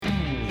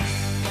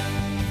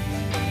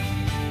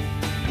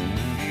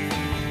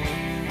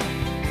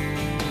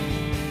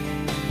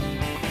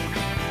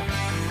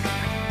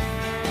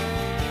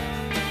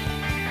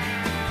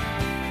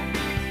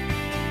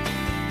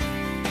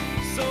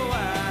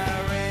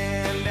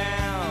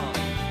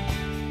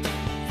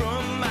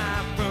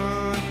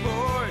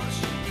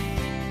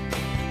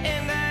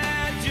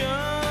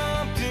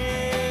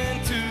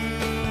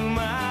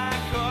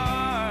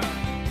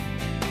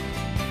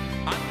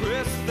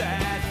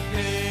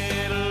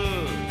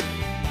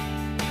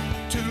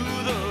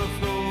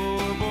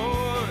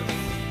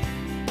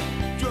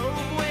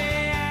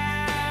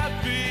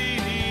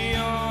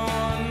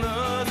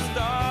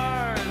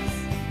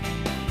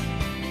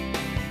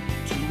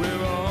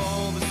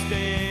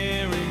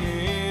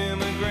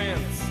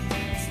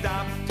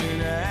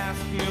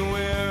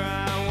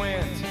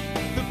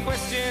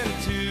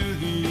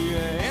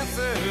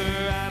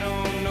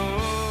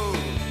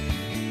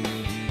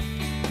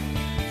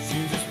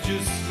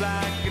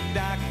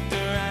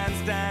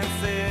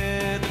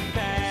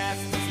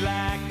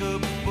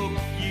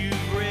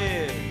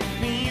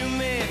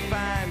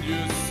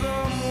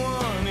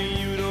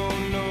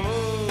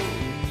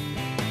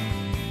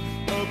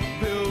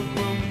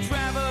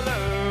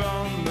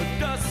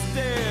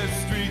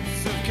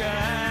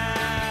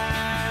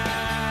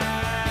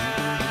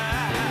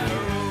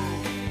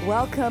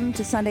Welcome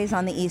to Sundays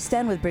on the East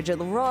End with Bridget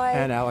Leroy.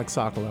 And Alex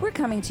Sokolow. We're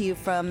coming to you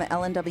from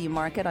L&W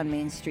Market on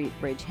Main Street,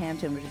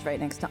 Bridgehampton, which is right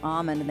next to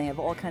Almond, and they have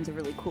all kinds of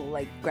really cool,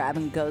 like,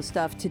 grab-and-go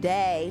stuff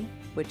today,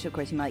 which, of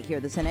course, you might hear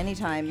this at any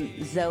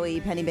time.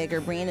 Zoe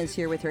Pennybaker-Breen is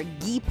here with her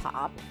Ghee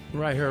Pop.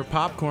 Right, her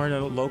popcorn,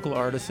 a local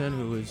artisan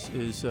who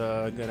is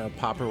going to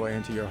pop her way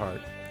into your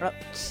heart. Oh,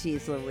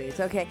 jeez Louise.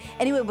 Okay.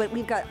 Anyway, but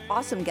we've got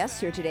awesome guests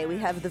here today. We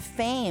have the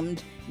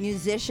famed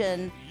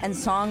musician and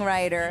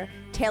songwriter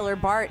Taylor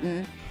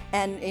Barton,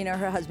 and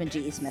her husband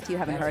G.E. Smith. You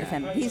haven't heard of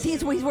him.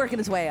 He's working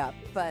his way up,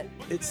 but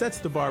it sets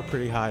the bar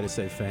pretty high to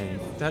say fame.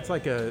 That's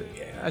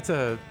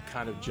a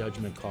kind of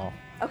judgment call.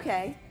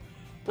 Okay.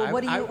 Well,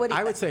 what do you?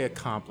 I would say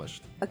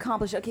accomplished.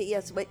 Accomplished. Okay.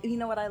 Yes. But you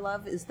know what I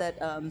love is that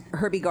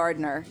Herbie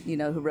Gardner,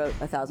 who wrote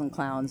 1,000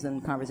 Clowns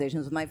and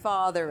Conversations with My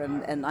Father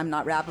and I'm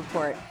Not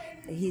Rappaport.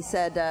 He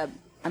said,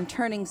 I'm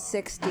turning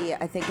 60.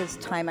 I think it's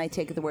time I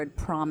take the word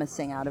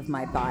promising out of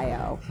my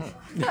bio.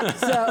 So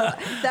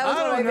that was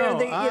what I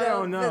heard. I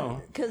don't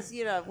know. Because,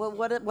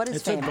 what is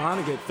it fame? It took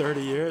Vonnegut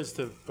 30 years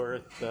to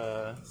birth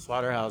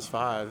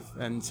Slaughterhouse-Five.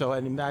 And so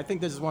I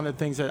think this is one of the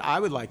things that I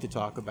would like to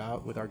talk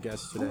about with our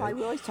guests today. Oh, I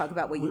always talk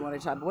about what you want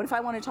to talk about. What if I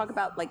want to talk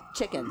about, like,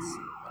 chickens?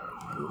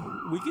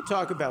 We could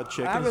talk about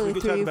chickens. Really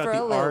we could talk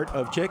about the art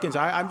of chickens.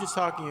 I'm just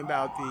talking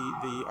about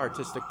the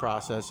artistic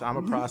process. I'm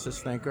a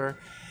process thinker.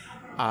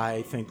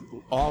 I think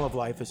all of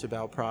life is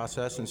about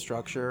process and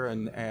structure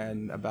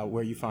and about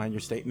where you find your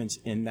statements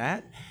in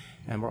that.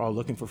 And we're all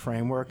looking for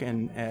framework.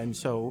 And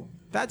so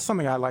that's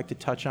something I'd like to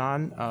touch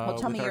on. Well,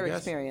 tell me your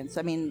experience.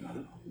 I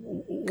mean,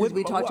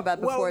 we talked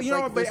about before.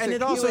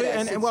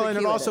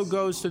 It also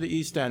goes to the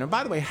East End. And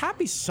by the way,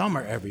 happy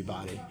summer,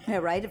 everybody. Yeah,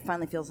 right? It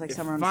finally feels like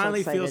summer. It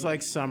finally feels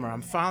like summer.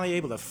 I'm finally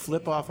able to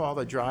flip off all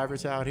the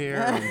drivers out here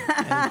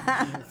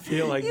and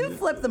feel like... You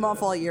flip them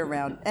off all year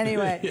round.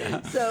 Anyway,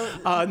 yeah. So...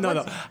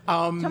 No.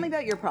 Tell me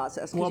about your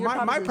process. Well,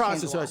 my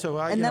process...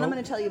 And then I'm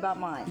going to tell you about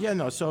mine. Yeah,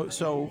 no.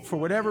 So for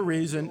whatever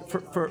reason,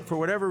 for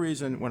whatever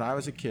reason, when I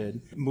was a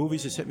kid,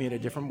 movies just hit me in a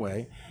different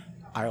way.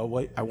 I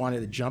wanted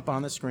to jump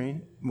on the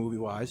screen,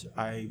 movie-wise.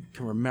 I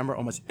can remember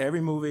almost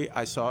every movie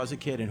I saw as a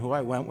kid and who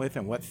I went with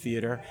and what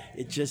theater.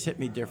 It just hit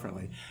me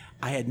differently.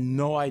 I had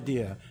no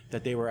idea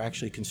that they were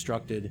actually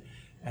constructed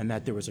and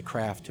that there was a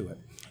craft to it.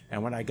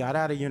 And when I got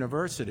out of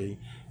university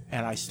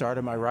and I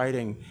started my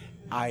writing,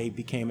 I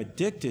became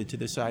addicted to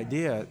this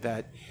idea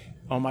that,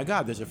 oh my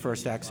God, there's a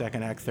first act,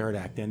 second act, third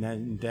act, and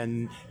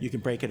then you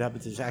can break it up.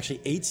 There's actually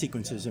 8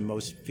 sequences in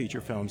most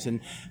feature films. And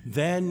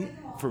then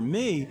for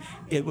me,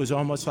 it was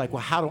almost like,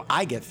 well, how do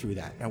I get through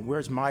that? And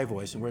where's my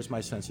voice and where's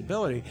my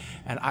sensibility?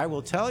 And I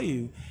will tell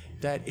you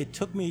that it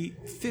took me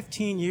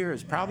 15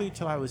 years, probably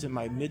until I was in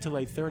my mid to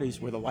late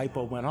 30s, where the light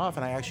bulb went off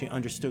and I actually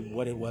understood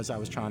what it was I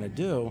was trying to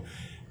do.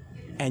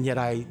 And yet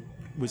I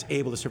was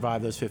able to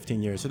survive those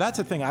 15 years. So that's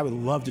the thing I would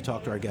love to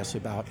talk to our guests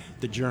about,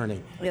 the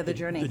journey. Yeah, the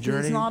journey.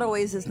 It's not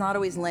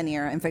always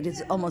linear. In fact,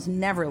 it's almost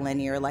never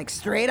linear, like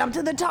straight up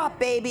to the top,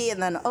 baby,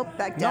 and then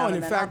back down. No,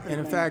 and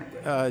in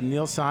fact,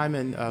 Neil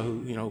Simon,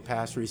 who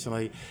passed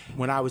recently,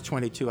 when I was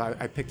 22,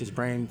 I picked his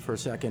brain for a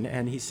second,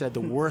 and he said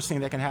the worst thing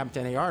that can happen to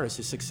any artist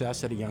is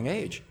success at a young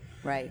age.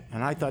 Right.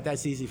 And I thought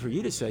that's easy for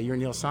you to say. You're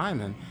Neil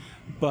Simon.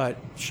 But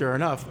sure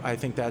enough, I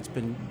think that's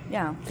been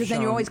because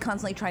then you're always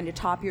constantly trying to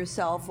top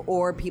yourself,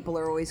 or people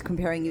are always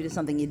comparing you to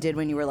something you did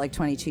when you were like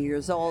 22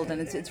 years old,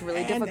 and it's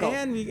really difficult.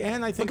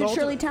 And I think look at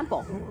Shirley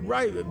Temple.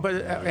 Right,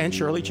 but and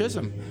Shirley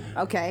Chisholm.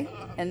 Okay.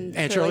 And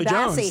Shirley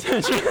Jones.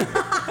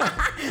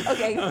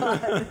 Okay.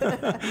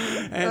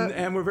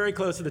 and we're very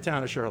close to the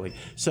town of Shirley.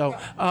 So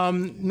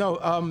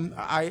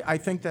I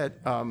think that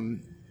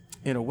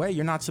in a way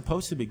you're not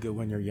supposed to be good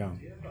when you're young.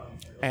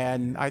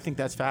 And I think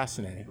that's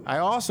fascinating. I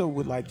also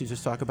would like to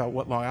just talk about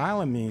what Long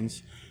Island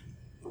means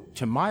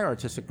to my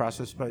artistic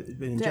process, but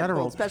in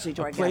general, especially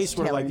to our place guest,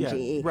 where, Taylor like,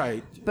 and GE.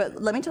 Right. But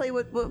let me tell you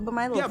what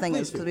my little thing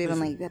is, because we have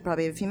only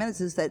probably a few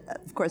minutes, is that,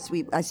 of course,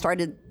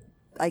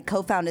 I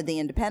co-founded The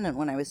Independent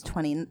when I was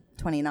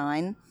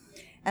 29,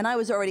 and I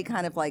was already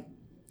kind of like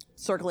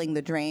circling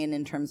the drain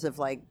in terms of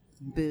like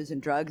booze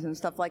and drugs and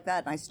stuff like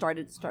that. And I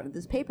started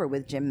this paper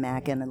with Jim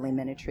Mackin and Lee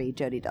Minitry,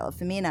 Jody Della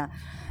Femina,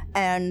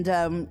 and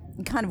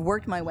kind of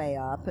worked my way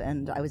up.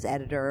 And I was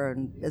editor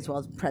and as well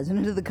as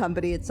president of the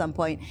company at some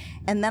point.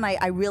 And then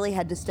I really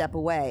had to step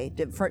away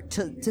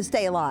to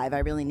stay alive. I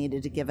really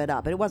needed to give it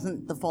up. It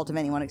wasn't the fault of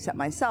anyone except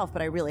myself,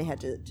 but I really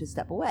had to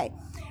step away.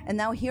 And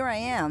now here I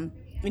am,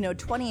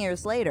 20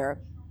 years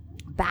later,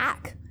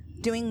 back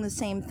doing the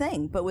same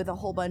thing, but with a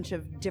whole bunch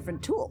of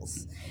different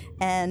tools.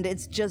 And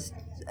it's just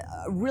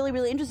really,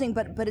 really interesting,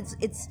 but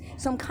it's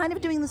so I'm kind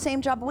of doing the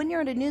same job. When you're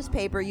at a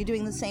newspaper, you're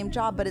doing the same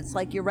job, but it's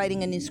like you're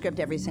writing a new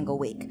script every single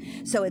week.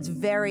 So it's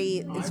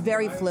very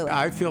fluid.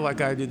 I feel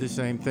like I do the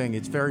same thing.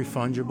 It's very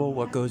fungible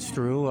what goes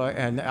through,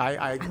 and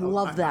I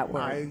love that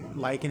word. I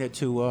liken it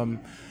to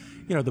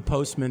the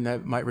postman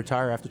that might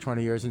retire after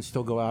 20 years and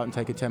still go out and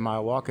take a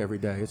 10-mile walk every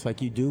day. It's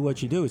like you do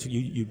what you do.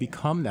 You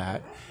become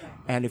that,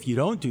 and if you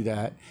don't do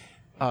that,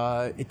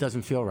 it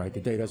doesn't feel right. The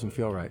day doesn't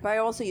feel right. But I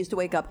also used to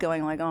wake up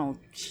going like, oh,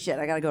 shit,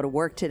 I got to go to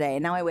work today.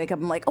 And now I wake up,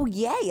 I'm like, oh,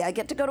 yay, I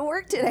get to go to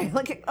work today.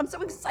 Like, I'm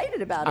so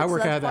excited about it. I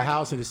work out of the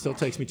house, and it still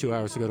takes me 2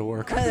 hours to go to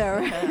work.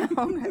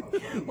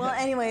 Well,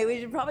 anyway, we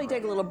should probably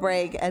take a little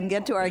break and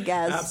get to our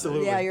guests.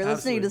 Absolutely. Yeah, you're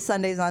listening to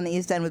Sundays on the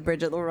East End with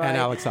Bridget Leroy. And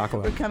Alex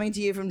Sokolow. We're coming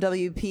to you from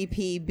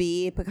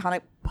WPPB,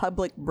 Peconic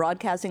Public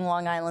Broadcasting,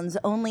 Long Island's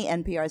only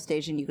NPR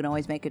station. You can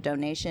always make a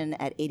donation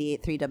at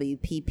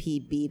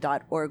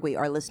 883wppb.org. We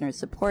are listeners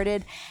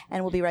supported,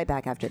 and we'll be right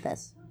back after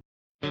this.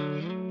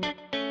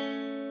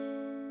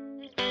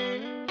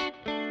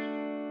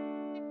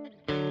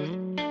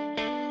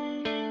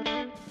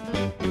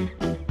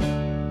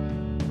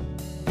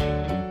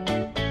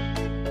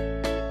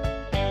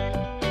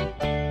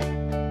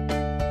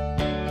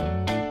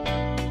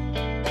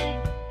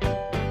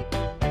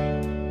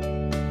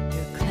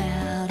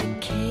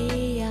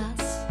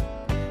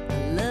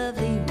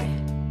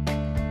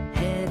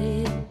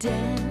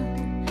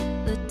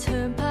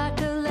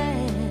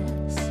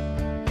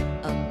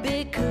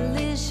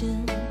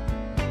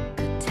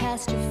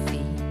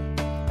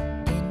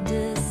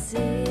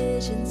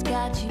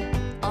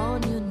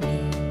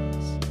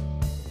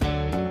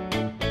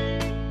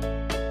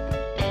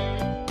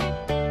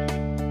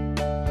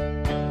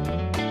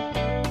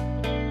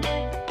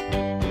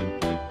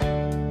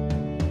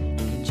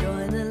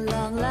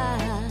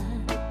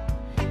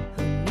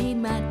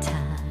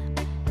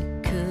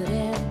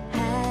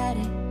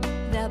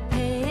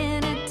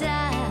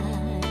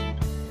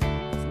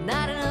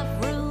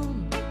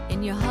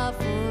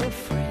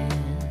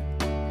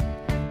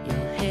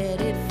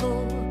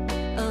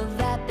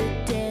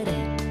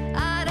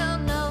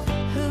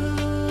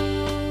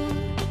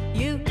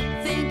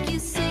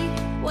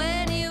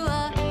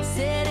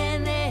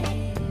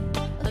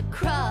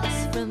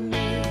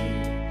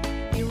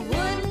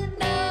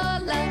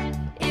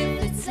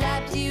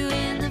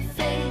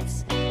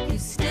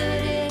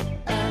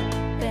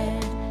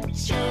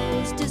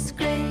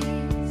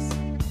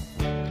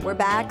 We're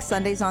back,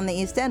 Sundays on the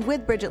East End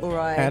with Bridget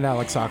Leroy. And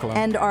Alex Sokolow.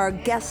 And our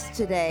guests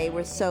today,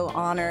 we're so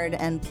honored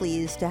and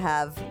pleased to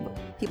have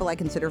people I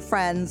consider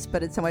friends,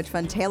 but it's so much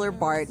fun. Taylor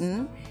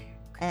Barton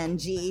and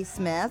G.E.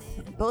 Smith,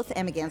 both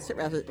Amagansett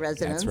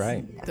residents. That's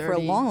right. For a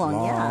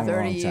long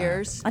 30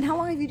 years. And how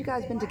long have you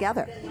guys been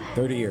together?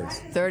 30 years.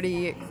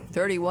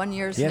 31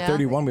 years now. Yeah,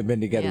 31 we've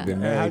been together. Yeah. Been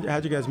married.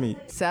 How'd you guys meet?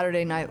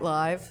 Saturday Night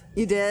Live.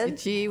 You did?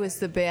 G was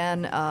the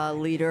band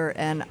leader,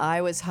 and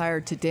I was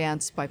hired to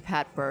dance by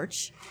Pat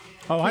Birch.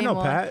 Oh, I know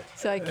on- Pat.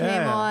 So I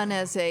came on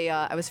as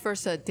I was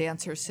first a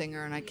dancer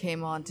singer, and I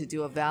came on to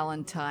do a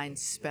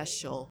Valentine's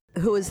special.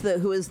 Who is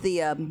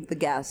the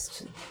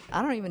guest?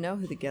 I don't even know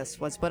who the guest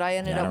was, but I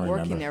ended Yeah, I up don't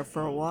working remember. there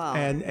for a while.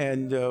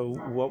 And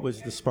what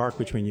was the spark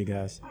between you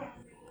guys?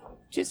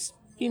 Just,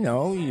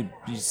 you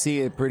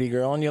see a pretty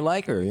girl and you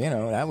like her.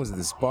 That was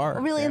the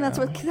spark. Really, and that's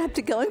what kept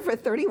it going for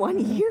 31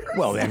 years?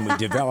 Well, then we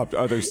developed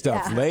other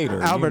stuff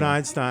later. Albert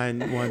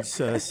Einstein once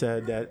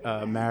said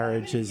that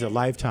marriage is a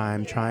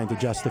lifetime trying to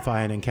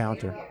justify an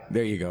encounter.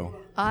 There you go.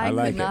 I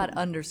like could it. not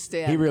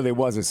understand. He really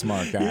was a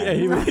smart guy. Yeah,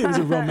 he was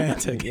a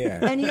romantic. Yeah.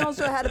 And he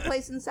also had a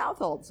place in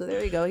Southold, so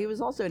there you go. He was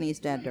also an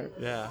East Ender.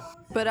 Yeah.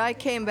 But I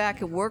came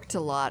back and worked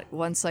a lot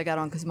once I got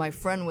on because my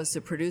friend was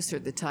the producer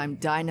at the time,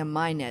 Dinah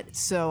Minot.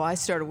 So I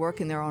started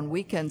working there on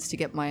weekends to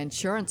get my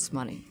insurance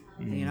money.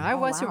 I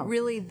wasn't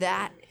really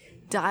that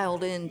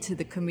dialed into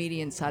the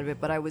comedian side of it,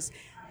 but I was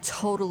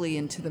totally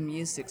into the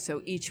music.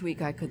 So each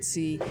week I could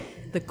see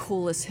the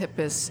coolest,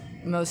 hippest,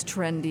 most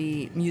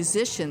trendy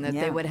musician that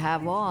they would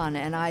have on.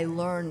 And I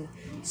learned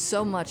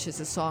so much as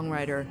a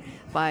songwriter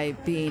by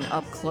being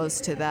up close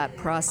to that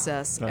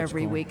process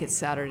every week at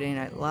Saturday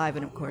Night Live.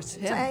 And of course,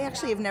 him. So I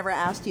actually have never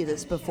asked you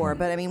this before,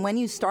 but I mean, when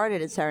you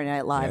started at Saturday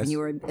Night Live,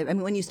 Yes.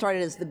 and when you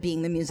started as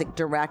being the music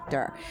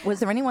director, was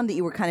there anyone that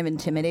you were kind of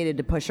intimidated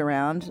to push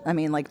around? I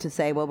mean, like to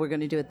say, well, we're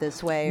going to do it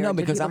this way? Or No, did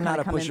because people I'm not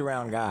kinda a come in-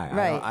 push-around guy.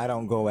 Right. I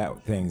don't go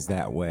at things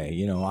that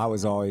way. I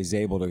was always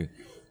able to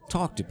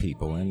talk to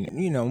people. And,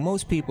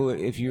 most people,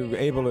 if you're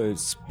able to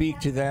speak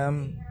to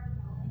them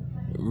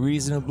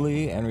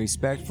reasonably and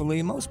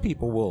respectfully, most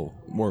people will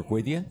work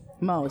with you.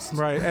 Most.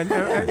 Right. And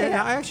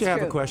I actually have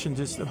a true. question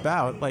just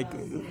about,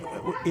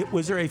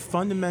 was there a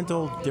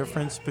fundamental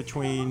difference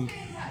between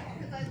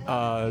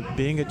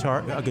being a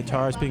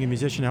guitarist, being a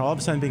musician, and all of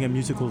a sudden being a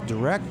musical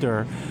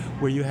director,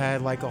 where you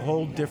had like a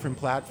whole different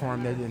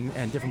platform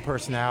and different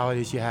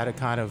personalities you had to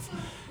kind of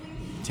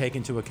take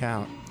into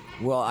account?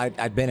 Well,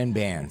 I'd been in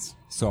bands,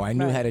 so I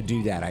knew how to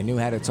do that. I knew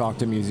how to talk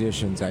to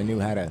musicians. I knew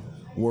how to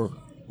work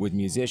with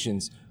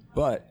musicians.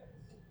 But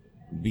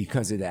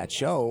because of that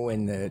show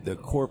and the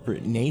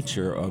corporate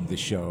nature of the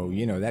show,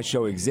 that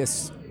show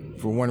exists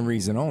for one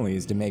reason only,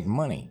 is to make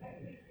money.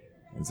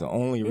 It's the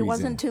only reason. It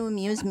wasn't to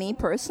amuse me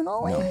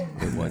personally? No,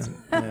 it wasn't.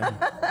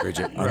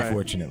 Bridget,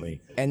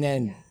 unfortunately. And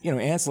then,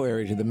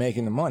 ancillary to the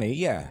making the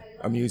money,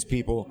 amuse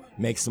people,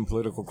 make some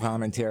political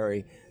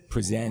commentary,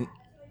 present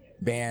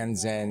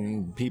bands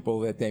and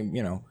people that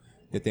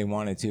they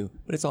wanted to,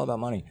 but it's all about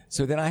money.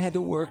 So then I had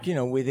to work,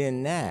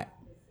 within that.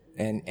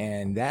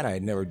 And that I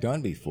had never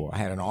done before. I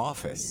had an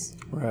office.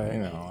 Right. You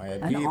know, I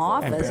had An people.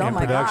 office. And Oh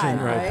my production,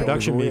 God, right? right?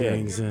 Production It was weird.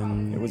 meetings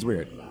and. It was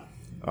weird.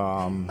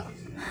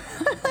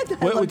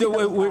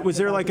 Was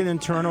there like an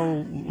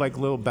internal like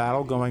little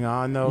battle going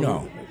on though?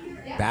 No.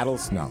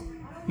 Battles? No.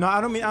 No,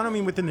 I don't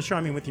mean within the show.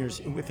 I mean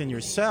within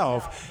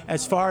yourself.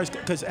 As far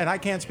as and I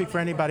can't speak for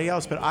anybody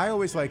else, but I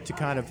always like to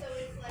kind of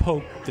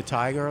poke the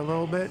tiger a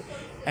little bit,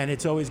 and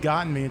it's always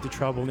gotten me into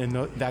trouble in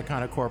that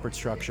kind of corporate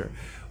structure,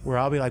 where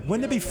I'll be like,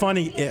 "Wouldn't it be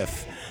funny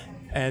if?"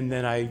 And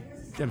then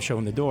I'm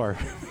showing the door.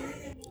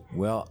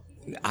 Well,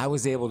 I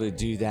was able to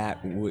do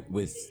that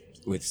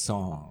with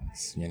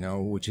songs, you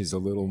know, which is a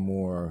little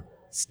more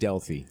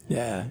stealthy.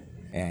 Yeah.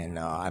 And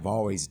I've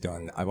always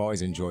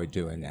enjoyed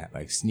doing that,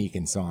 like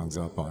sneaking songs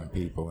up on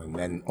people, and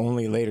then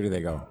only later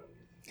they go,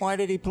 "Why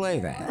did he play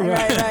that?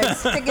 Right,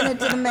 sticking it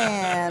to the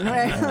man.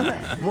 Right.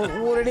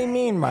 What did he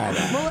mean by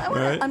that?"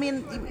 Well, I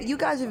mean, you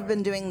guys have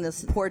been doing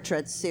this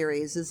portrait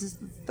series. Is this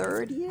the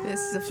third year? This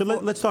is the So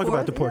let's talk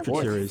about the portrait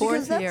series.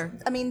 Because fourth year.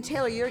 I mean,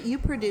 Taylor, you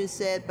produce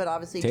it, but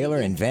obviously Taylor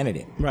Kiki- invented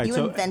it. Right. You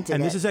invented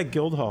and it. this is at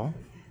Guildhall.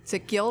 It's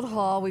at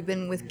Guildhall. We've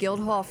been with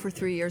Guildhall for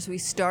 3 years. We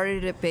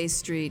started at Bay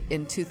Street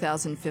in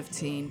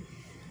 2015.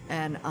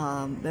 And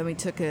then we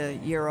took a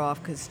year off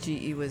because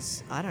GE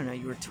was, I don't know,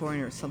 you were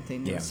touring or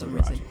something Yeah, for some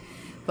right. reason.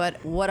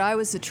 But what I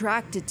was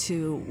attracted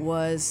to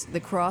was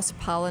the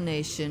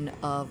cross-pollination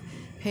of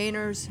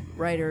painters,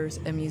 writers,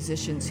 and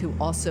musicians who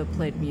also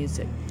played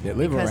music. That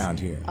live Because around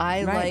here.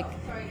 I Right.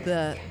 like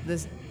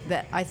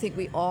that I think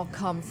we all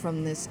come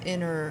from this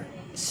inner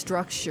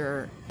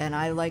structure, and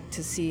I like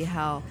to see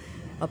how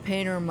a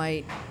painter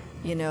might,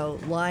 you know,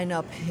 line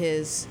up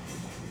his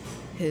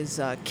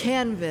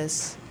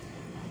canvas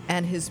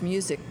and his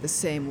music the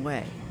same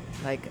way,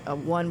 like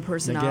one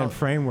person. Again, out.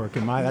 framework.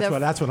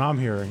 That's what I'm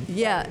hearing.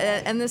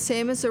 Yeah, and the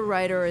same as a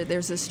writer,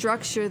 there's a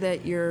structure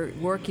that you're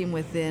working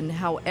within.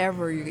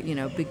 However, you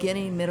know,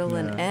 beginning, middle,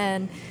 and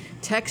end,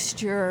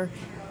 texture,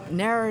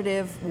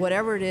 narrative,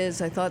 whatever it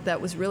is. I thought that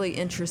was really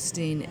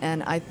interesting,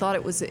 and I thought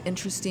it was an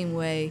interesting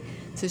way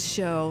to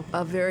show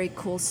a very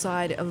cool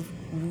side of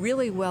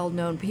really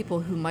well-known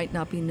people who might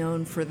not be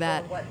known for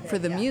that, for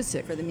the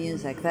music. For the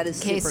music, that is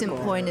Case super in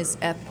cool. point is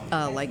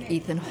like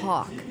Ethan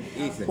Hawke.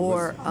 Ethan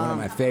or was one of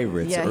my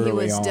favorites Yeah, early he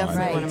was on.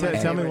 definitely one of my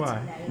favorites. Tell me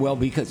why. Well,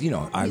 because, you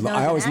know, I He's known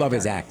as always an love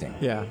his actor.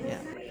 acting. Yeah. Yeah.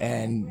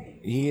 And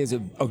he is a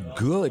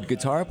good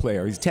guitar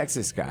player. He's a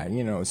Texas guy,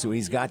 you know, so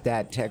he's got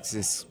that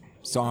Texas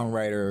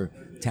songwriter,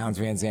 Townes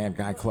Van Zandt,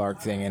 Guy Clark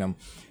thing in him.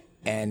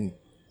 And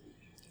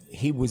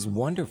he was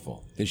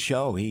wonderful. The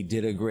show, he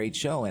did a great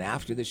show. And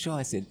after the show,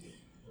 I said,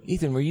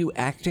 "Ethan, were you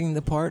acting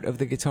the part of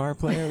the guitar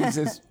player?" He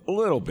says, "A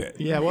little bit."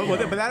 Yeah, well,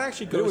 but that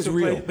actually It goes was to a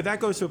real. place, but that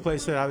goes to a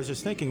place that I was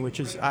just thinking, which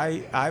is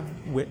I've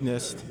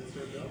witnessed.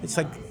 It's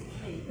like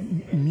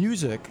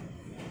music.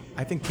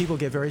 I think people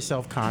get very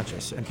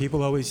self-conscious, and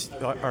people always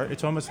are.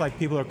 It's almost like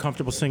people are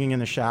comfortable singing in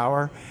the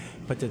shower,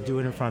 but to do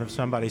it in front of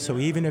somebody. So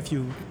even if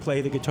you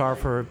play the guitar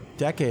for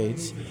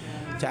decades,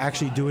 to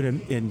actually do it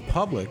in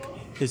public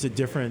is a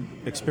different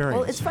experience.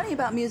 Well, it's funny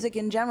about music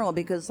in general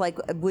because, like,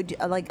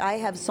 I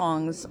have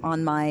songs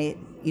on my,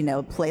 you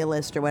know,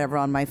 playlist or whatever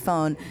on my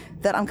phone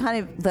that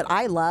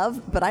I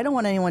love, but I don't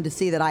want anyone to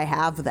see that I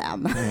have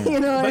them. You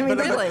know what I mean?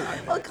 but- Really?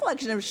 Well, a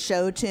collection of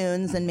show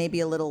tunes and maybe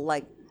a little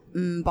like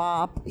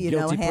bop, you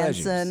Guilty know,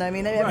 Hanson. pleasures. I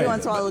mean, every Right.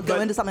 once in a while I'll go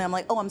But- into something. I'm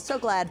like, oh, I'm so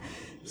glad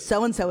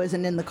so and so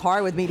isn't in the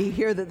car with me to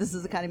hear that this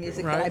is the kind of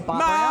music that I bop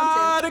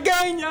around to.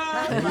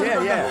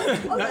 Yeah.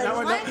 Okay,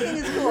 Lion King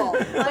is cool.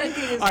 Lion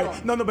King is All cool.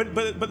 right, no,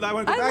 but I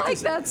want to I go back like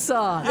to that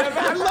song.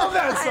 I love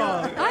that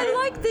song. I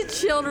like the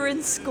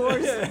children's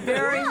scores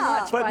very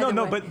much. But by no, the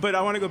no, way. but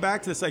I want to go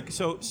back to this. Like,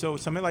 so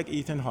somebody like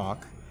Ethan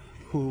Hawke,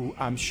 who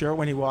I'm sure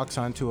when he walks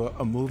onto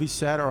a movie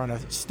set or on a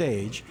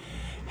stage,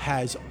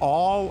 has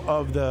all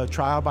of the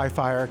trial by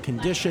fire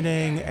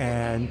conditioning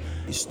and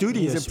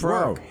studious He's a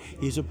pro. work.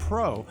 He's a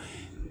pro.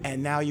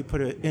 And now you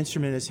put an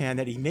instrument in his hand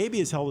that he maybe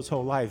has held his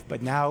whole life,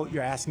 but now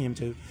you're asking him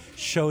to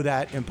show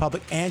that in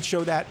public and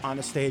show that on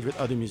a stage with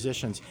other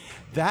musicians.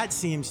 That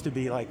seems to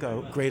be like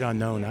a great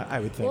unknown,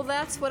 I would think. Well,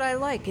 that's what I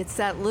like. It's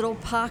that little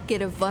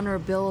pocket of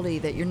vulnerability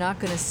that you're not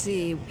going to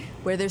see,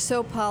 where they're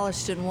so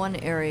polished in one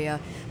area,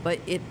 but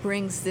it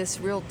brings this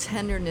real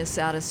tenderness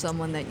out of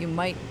someone that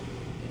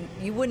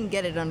you wouldn't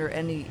get it under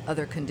any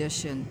other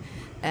condition.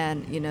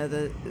 And you know,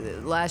 the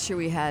last year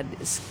we had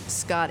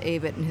Scott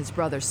Avett and his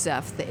brother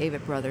Seth, the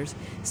Avett brothers.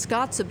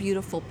 Scott's a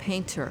beautiful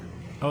painter.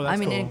 Oh, that's I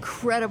mean, cool. an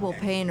incredible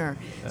painter.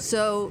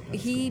 So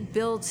he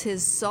builds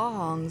his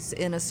songs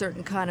in a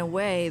certain kind of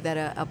way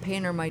that a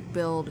painter might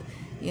build,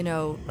 you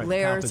know, Like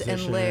layers and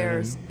composition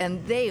layers.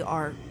 And they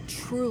are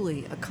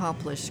truly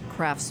accomplished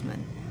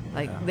craftsmen.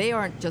 Like, they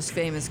aren't just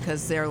famous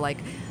because they're like,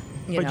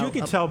 but you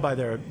can tell by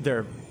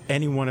their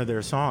any one of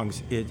their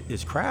songs, it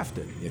is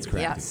crafted. It's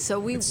crafty. Yeah, so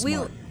we It's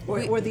smart.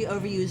 Or the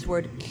overused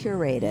word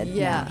curated.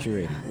 yeah.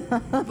 Curated.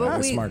 But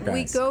They're smart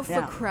we guys. go for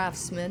Yeah.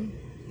 craftsmen.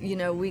 You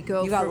know, we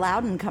go. You got for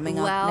Loudon coming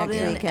up next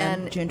Loudon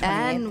weekend, June 28th.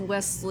 and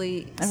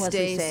Wesley And Wesley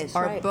Stace Stace,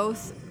 are right.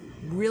 both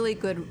really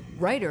good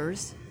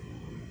writers,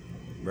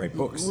 Write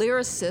books.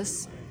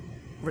 lyricists.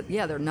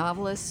 Yeah, they're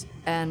novelists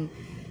and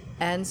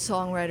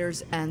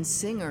songwriters and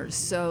singers.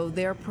 So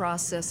their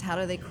process, how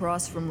do they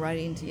cross from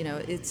writing to,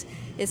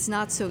 it's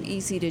not so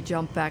easy to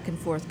jump back and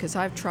forth, because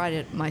I've tried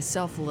it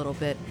myself a little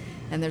bit.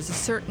 And there's a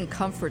certain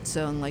comfort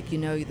zone, like,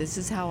 this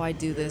is how I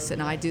do this,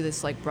 and I do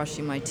this like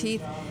brushing my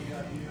teeth.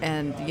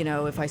 And,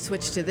 if I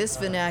switch to this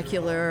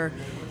vernacular,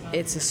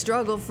 it's a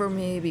struggle for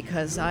me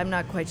because I'm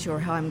not quite sure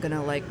how I'm going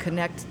to like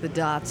connect the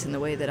dots in the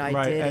way that I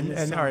right. did.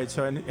 And all right,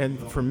 so and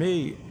for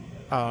me,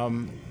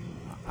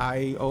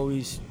 I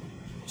always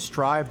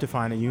strive to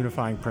find a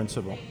unifying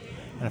principle.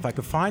 And if I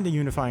could find a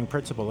unifying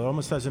principle, it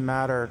almost doesn't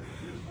matter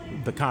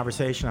the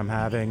conversation I'm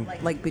having.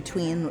 Like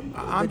between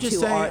I'm the just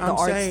two saying,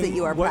 arts that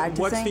you are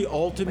practicing? What's the What are you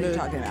ultimate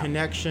talking about?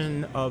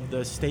 connection of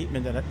the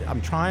statement that I'm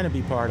trying to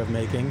be part of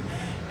making?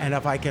 And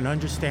if I can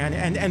understand,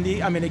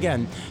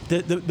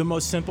 the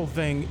most simple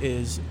thing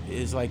is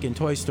like in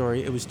Toy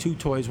Story, it was 2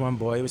 toys, 1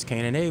 boy. It was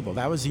Cain and Abel.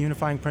 That was the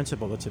unifying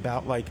principle. It's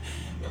about like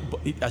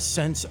a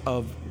sense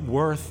of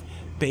worth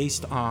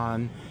based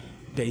on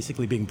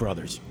basically being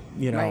brothers.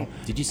 Right.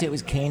 Did you say it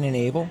was Cain and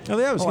Abel? Oh,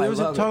 yeah, there was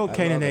a total it.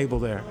 Cain and Abel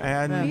there.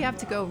 And We have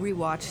to go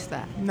rewatch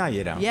that. no,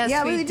 you don't. Yes,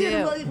 Yeah, we we do.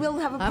 do. We'll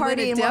have a I'm party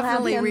going and to we'll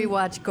have definitely him.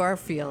 rewatch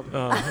Garfield.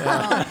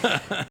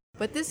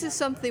 But this is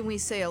something we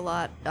say a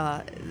lot,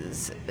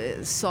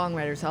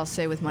 songwriters, I'll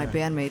say with my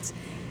bandmates.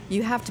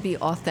 You have to be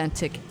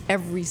authentic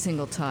every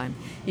single time.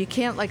 You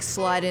can't like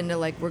slide into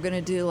like, we're going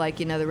to do like,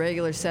 the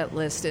regular set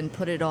list and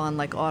put it on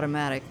like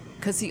automatic.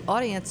 Because the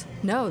audience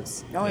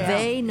knows. Oh, yeah.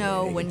 They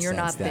know They when can you're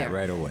not sense that there.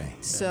 right away.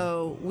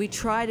 So we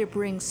try to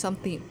bring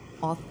something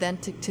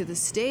authentic to the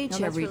stage No,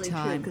 that's every really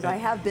time. because I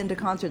have been to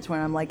concerts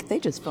where I'm like, they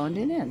just phoned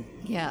it in.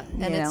 Yeah,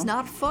 and You it's know?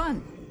 not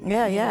fun.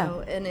 Yeah, you yeah. know,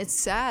 and it's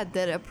sad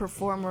that a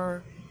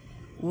performer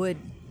would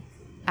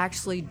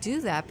actually do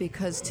that,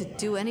 because to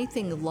do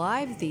anything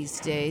live these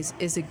days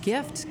is a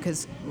gift,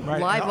 because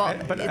live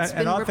it's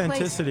been replaced.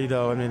 Authenticity,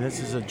 though, this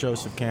is a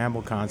Joseph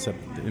Campbell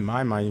concept in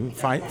my mind.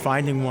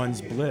 Finding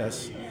one's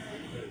bliss,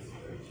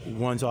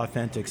 one's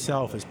authentic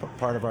self, is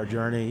part of our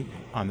journey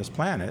on this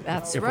planet.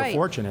 That's if right. we're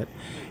fortunate.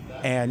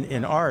 And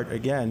in art,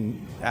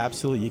 again,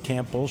 absolutely, you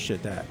can't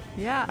bullshit that.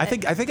 Yeah. I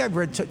think I've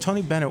read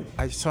Tony Bennett.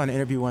 I saw an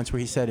interview once where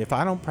he said, if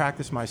I don't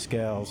practice my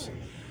scales,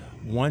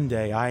 one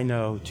day I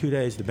know, 2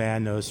 days the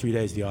band knows, 3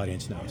 days the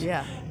audience knows.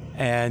 Yeah.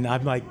 And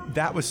I'm like,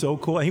 that was so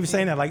cool. And he was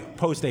saying that like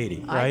post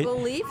 80, right? I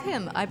believe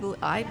him.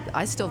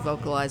 I still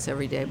vocalize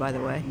every day, by the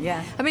way.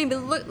 Yeah.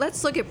 But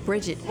let's look at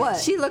Bridget. What?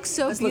 She looks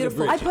so Let's look at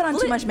beautiful. Bridget. I put on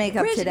too much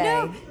makeup Bridget,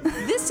 today. No,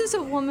 this is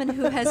a woman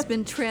who has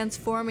been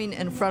transforming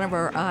in front of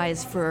our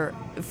eyes for.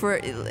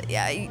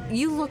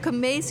 You look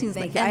amazing.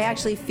 Thank you. I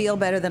actually feel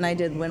better than I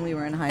did when we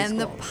were in high And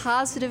school. the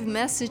positive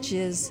message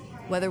is,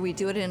 whether we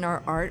do it in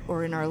our art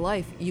or in our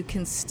life, you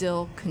can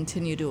still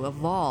continue to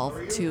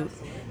evolve to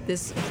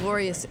this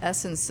glorious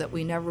essence that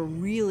we never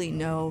really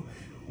know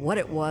what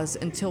it was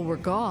until we're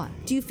gone.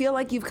 Do you feel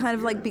like you've kind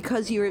of like,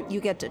 because you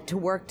get to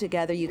work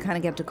together, you kind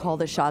of get to call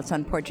the shots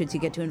on portraits, you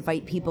get to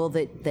invite people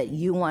that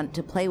you want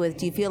to play with,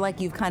 do you feel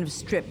like you've kind of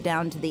stripped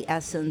down to the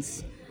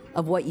essence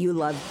of what you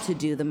love to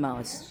do the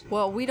most?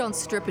 Well, we don't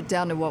strip it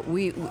down to what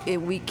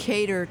we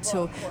cater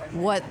to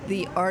what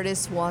the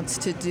artist wants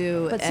to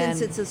do. But and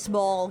since it's a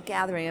small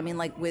gathering,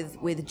 like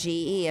with GE,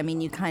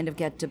 you kind of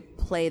get to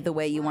play the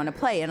way you want to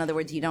play. In other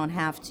words, you don't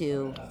have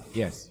to.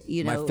 Yes.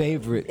 My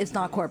favorite. It's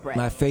not corporate.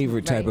 My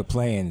favorite type Right. of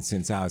playing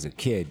since I was a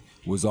kid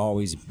was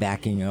always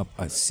backing up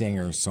a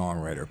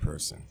singer-songwriter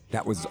person.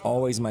 That was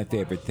always my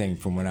favorite thing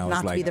from when I was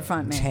Not to like be the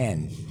front man.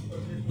 10.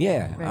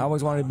 Yeah, Right. I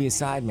always wanted to be a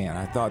side man.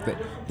 I thought that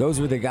those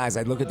were the guys.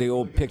 I'd look at the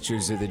old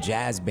pictures of the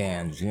jazz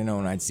bands, and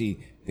I'd see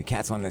the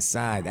cats on the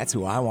side. That's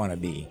who I want to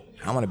be.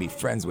 I want to be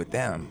friends with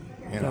them.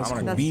 I want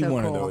to That's be so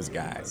one of cool. those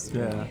guys.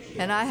 Yeah.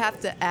 And I have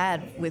to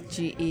add with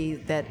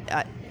GE that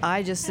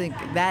I just think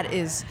that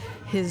is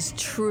his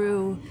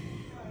true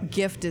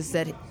gift, is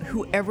that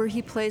whoever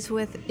he plays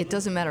with, it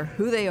doesn't matter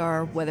who they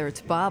are, whether it's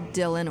Bob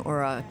Dylan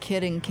or a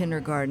kid in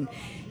kindergarten,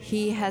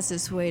 he has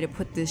this way to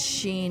put this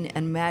sheen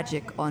and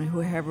magic on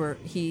whoever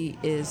he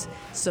is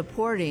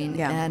supporting.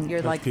 Yeah, and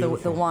you're like the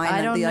beautiful. wine,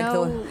 I don't the, like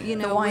know,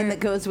 the wine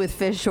that goes with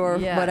fish or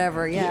Yeah.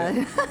 whatever.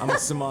 Yeah, I'm a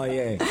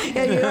sommelier.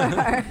 yeah, you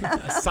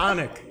are.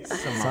 Sonic.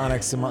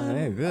 Sonic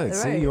sommelier. Good.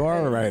 See, Right, you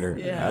are a writer.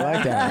 Yeah. I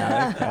like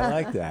that. I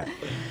like that.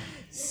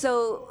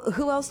 So,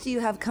 who else do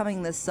you have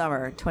coming this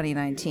summer,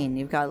 2019?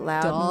 You've got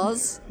Loudon.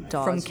 Dawes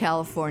from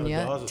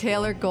California, Dawes is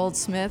Taylor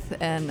Goldsmith,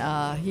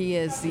 and he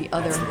is the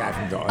other the guy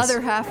from Dawes.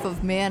 other half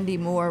of Mandy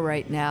Moore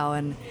right now.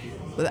 And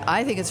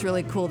I think it's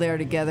really cool they're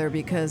together,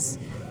 because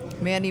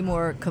Mandy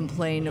Moore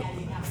complained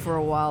for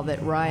a while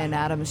that Ryan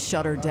Adams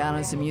shut her down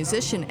as a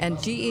musician,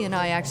 and GE and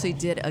I actually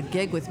did a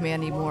gig with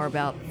Mandy Moore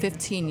about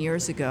 15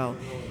 years ago.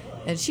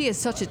 And she is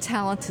such a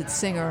talented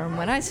singer. And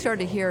when I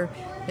started to hear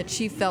that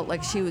she felt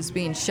like she was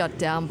being shut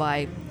down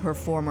by her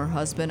former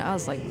husband, I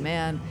was like,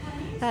 man,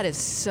 that is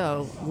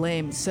so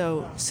lame.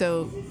 So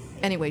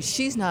anyway,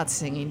 she's not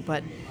singing,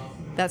 but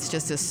that's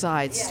just a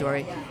side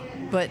story.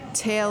 But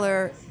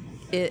Taylor,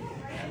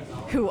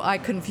 who I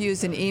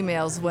confuse in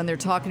emails when they're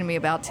talking to me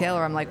about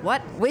Taylor. I'm like,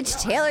 what? Which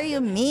Taylor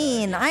you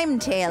mean? I'm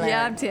Taylor.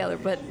 Yeah, I'm Taylor.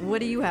 But what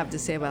do you have to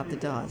say about the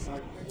Dawes?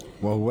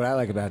 Well, what I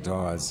like about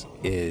Dawes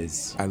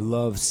is I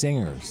love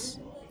singers,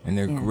 and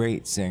they're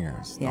great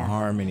singers. The Yeah.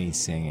 harmony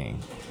singing.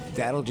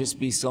 That'll just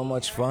be so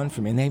much fun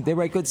for me. And they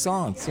write good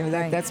songs. You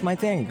know, that's my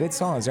thing. Good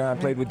songs. I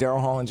played with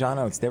Daryl Hall and John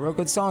Oates. They wrote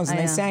good songs, and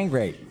I they know. sang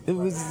great. It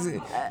was,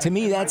 to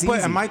me, that's easy.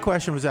 And my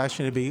question was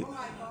actually to be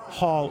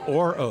Hall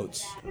or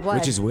Oates. What?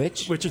 Which is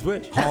which? Which is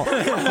which?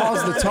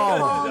 Hall's the tall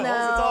Oh, one.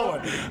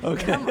 no.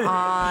 Okay. Come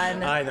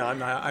on. I know.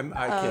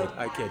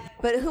 I kid.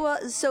 But who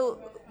else? So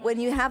when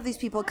you have these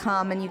people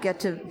come and you get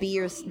to be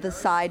the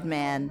side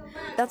man,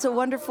 that's a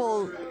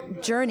wonderful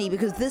journey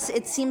because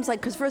it seems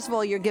like, because first of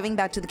all, you're giving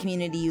back to the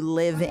community you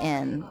live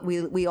in.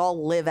 We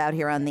all live out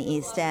here on the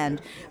East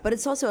End, but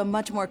it's also a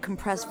much more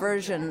compressed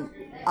version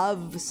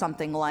of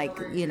something like,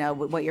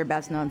 what you're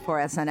best known for,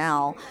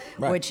 SNL,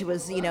 Right. which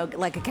was,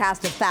 like a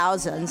cast of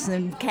thousands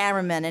and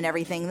cameramen and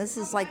everything. This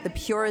is like the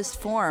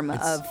purest form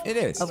of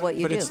what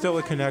you But do. it's still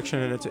a connection,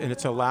 and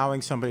it's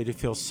allowing somebody to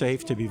feel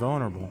safe to be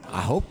vulnerable.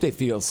 I hope they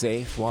feel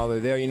safe while they're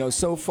there.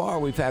 So far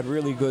we've had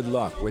really good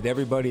luck with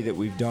everybody that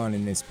we've done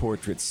in this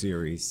portrait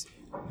series.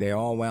 They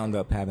all wound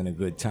up having a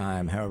good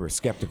time, however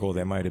skeptical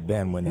they might have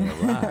been when they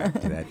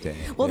arrived that day.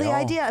 Well, They the all-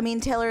 idea,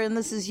 Taylor, and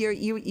this is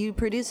you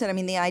produce it.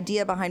 The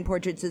idea behind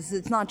Portraits is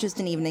it's not just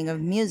an evening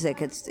of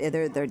music. It's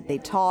they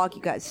talk,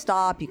 you guys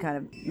stop, you kind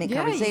of make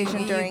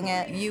conversation during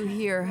it. You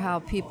hear how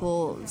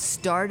people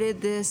started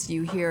this.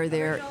 You hear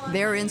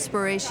their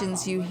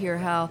inspirations. You hear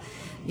how,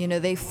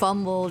 they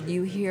fumbled.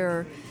 You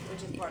hear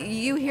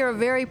a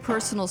very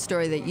personal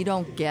story that you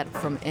don't get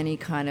from any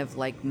kind of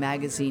like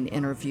magazine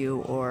interview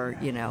or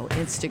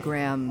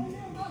Instagram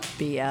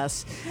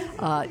BS.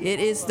 It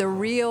is the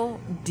real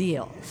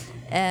deal.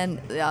 And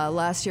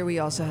last year we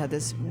also had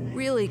this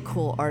really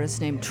cool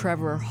artist named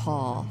Trevor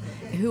Hall,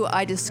 who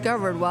I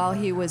discovered while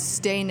he was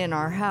staying in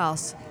our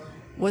house.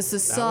 Was the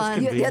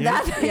son? convenient.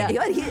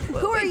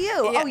 Who are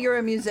you? Yeah. Oh, you're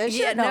a musician.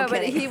 Yeah, no,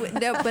 but kidding.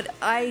 but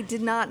I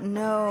did not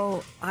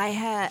know.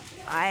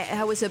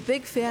 I was a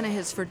big fan of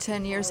his for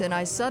 10 years, and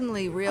I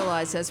suddenly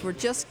realized as we're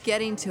just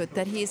getting to it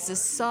that he's the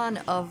son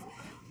of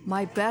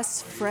my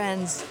best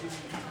friend's,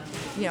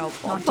 a Not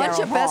bunch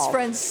Daryl of best Hall.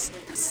 friends'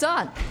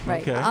 son.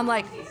 Right. Okay. I'm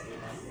like,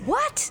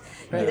 what?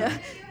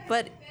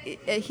 But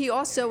he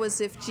also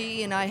was, if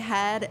G and I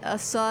had a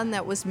son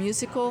that was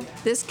musical,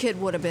 this kid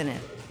would have been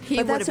it. He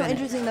But would that's have so been it.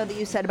 interesting, though, that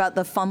you said about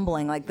the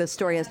fumbling. Like the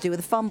story has to do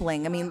with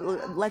fumbling.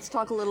 Let's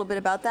talk a little bit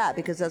about that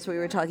because that's what we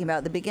were talking about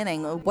at the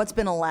beginning. What's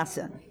been a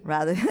lesson,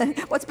 rather?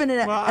 What's been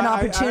an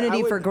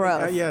opportunity for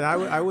growth?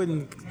 I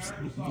wouldn't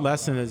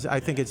lesson is. I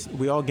think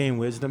we all gain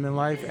wisdom in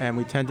life, and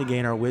we tend to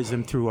gain our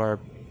wisdom through our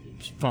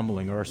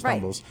fumbling or our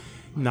stumbles,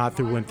 not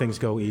through when things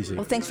go easy.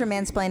 Well, thanks for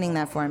mansplaining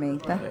that for me.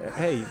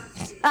 Hey,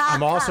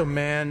 I'm also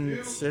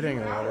man sitting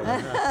or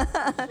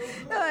whatever.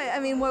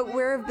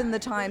 Where have been the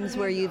times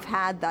where you've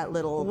had that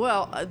little?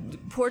 Well,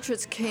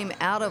 Portraits came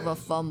out of a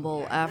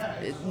fumble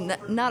after,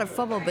 not a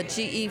fumble, but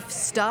GE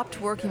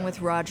stopped working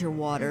with Roger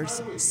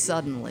Waters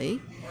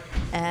suddenly,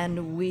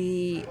 and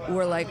we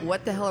were like,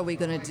 "What the hell are we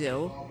going to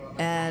do?"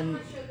 And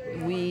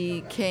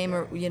we came,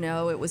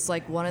 it was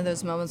like one of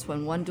those moments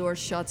when one door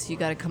shuts, you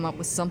got to come up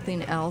with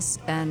something else,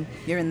 and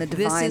You're in the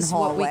divine this is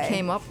what hallway. we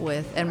came up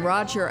with. And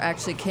Roger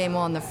actually came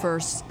on the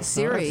first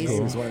series.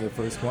 It was one of the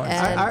first ones.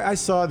 And- I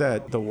saw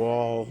The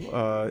Wall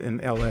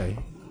in L.A.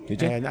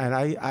 Did you? And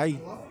I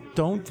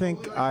don't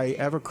think I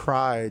ever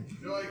cried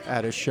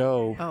at a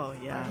show Oh,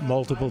 yeah.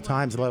 multiple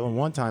times, let alone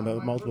one time,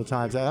 but multiple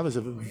times. That was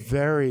a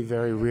very,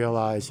 very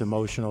realized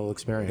emotional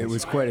experience. It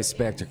was quite a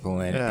spectacle,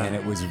 and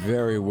it was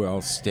very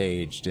well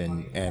staged.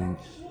 And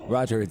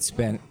Roger had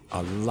spent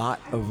a lot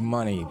of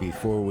money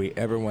before we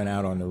ever went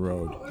out on the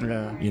road.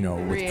 Yeah. With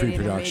Creating the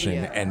pre-production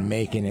media. and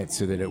making it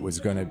so that it was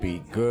going to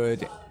be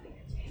good,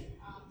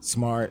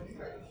 smart,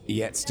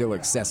 yet still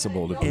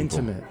accessible to people.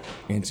 Intimate.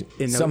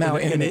 Somehow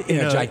in a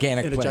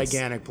gigantic place. In a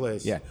gigantic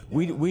place. Yeah,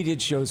 we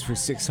did shows for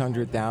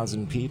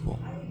 600,000 people,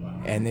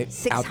 and it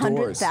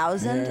outdoors.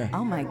 600,000? Yeah.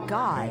 Oh my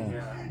God!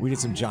 Yeah. We did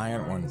some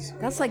giant ones.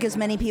 That's like as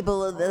many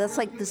people. That's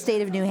like the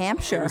state of New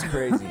Hampshire. It was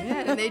crazy.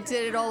 Yeah, and they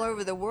did it all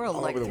over the world,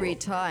 like over the 3 world.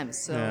 times.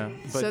 So, Yeah,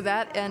 but- so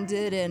that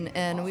ended,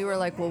 and we were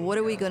like, well, what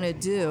are we going to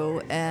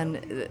do?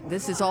 And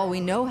this is all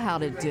we know how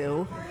to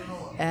do.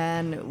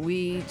 And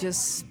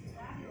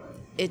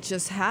it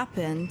just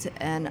happened,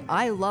 and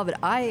I love it.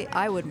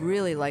 I would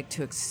really like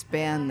to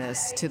expand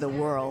this to the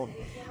world.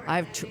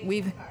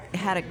 We've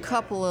had a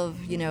couple of,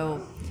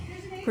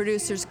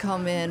 producers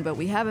come in, but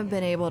we haven't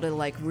been able to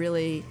like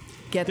really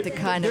get the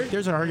kind of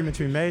There's an argument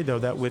to be made, though,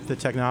 that with the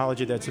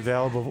technology that's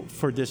available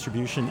for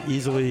distribution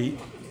easily,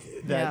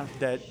 that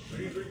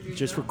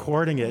just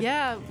recording it,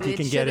 you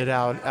can get it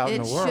out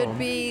in the world. It should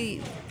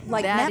be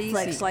Like that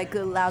Netflix, easy. like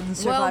Loud and Well,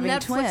 Surviving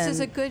Netflix Twin is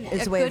a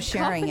good way of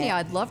sharing company. it.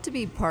 I'd love to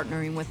be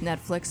partnering with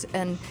Netflix,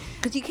 and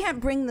Because you can't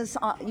bring this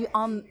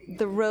on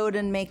the road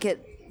and make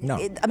it. No.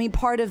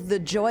 Part of the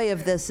joy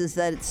of this is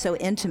that it's so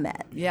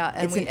intimate. yeah,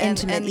 and it's we an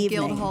intimate and evening.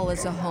 Guildhall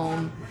is a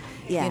home.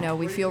 Yeah. You know,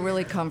 we feel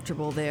really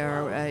comfortable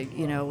there.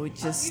 You know, we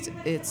just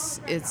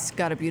it's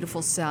got a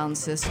beautiful sound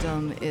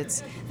system.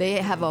 They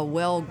have a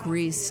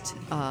well-greased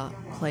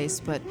place,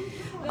 but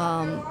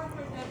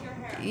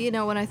you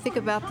know, when I think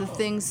about the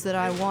things that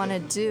I want to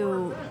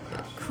do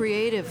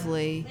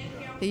creatively,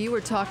 you were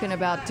talking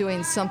about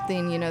doing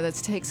something, you know, that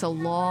takes a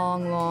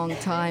long, long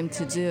time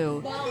to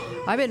do.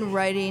 I've been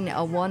writing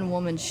a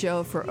one-woman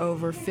show for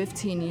over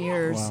 15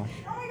 years. Wow.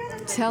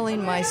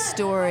 Telling my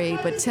story,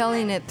 but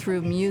telling it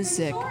through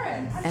music,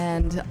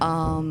 and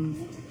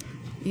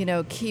you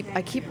know,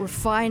 I keep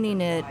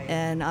refining it,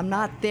 and I'm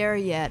not there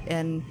yet.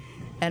 And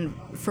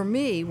for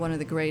me, one of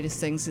the greatest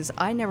things is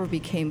I never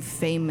became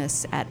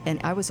famous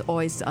and I was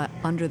always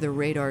under the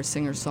radar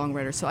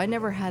singer-songwriter. So I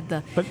never had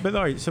the. But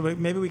all right, so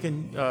maybe we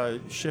can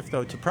shift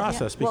though to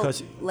process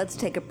because. Well, let's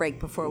take a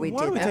break before we Why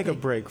do don't we that. take a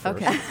break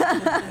first?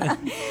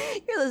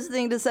 Okay. You're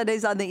listening to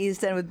Sundays on the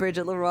East End with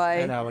Bridget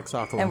Leroy. And Alex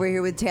Sokolow. And we're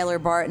here with Taylor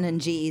Barton and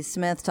G.E.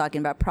 Smith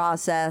talking about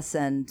process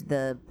and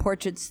the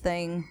portraits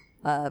thing.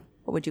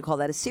 What would you call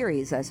that? A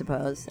series, I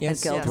suppose.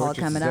 Yes, at Guildhall Portraits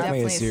is coming up.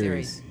 definitely Definitely a a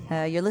series.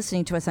 series. You're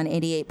listening to us on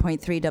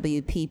 88.3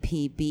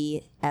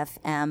 WPPB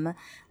FM,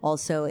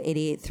 also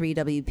 88.3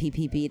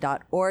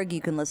 WPPB.org.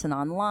 You can listen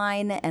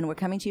online, and we're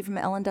coming to you from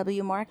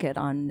L&W Market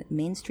on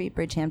Main Street,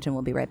 Bridgehampton.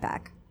 We'll be right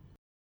back.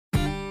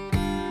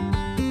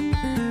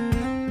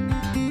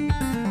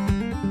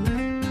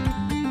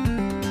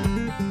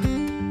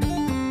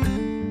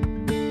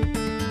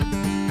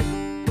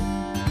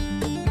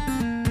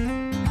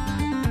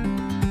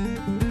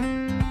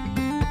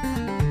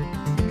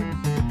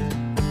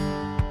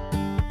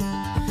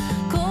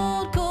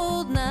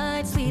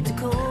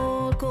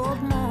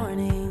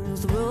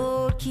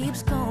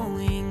 Keeps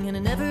going and it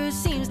never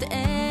seems to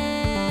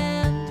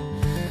end.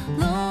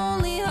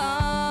 Lonely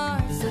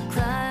hearts that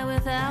cry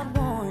without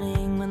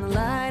warning when the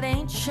light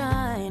ain't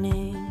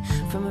shining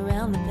from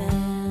around the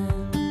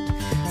bend.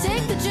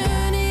 Take the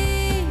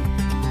journey,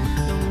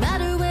 no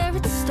matter where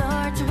it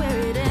starts or where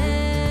it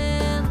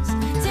ends.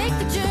 Take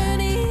the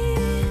journey,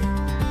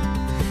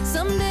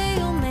 someday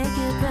you'll make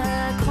it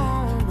back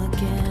home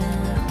again.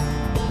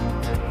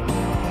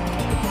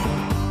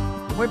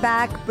 We're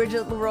back.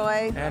 Bridget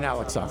Leroy. And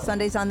Alex Sokolow.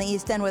 Sundays on the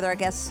East End with our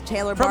guest,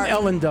 Taylor From Barton.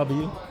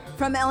 L&W.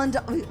 From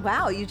L&W.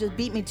 Wow, you just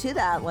beat me to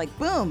that. Like,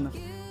 boom.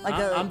 Like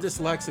I'm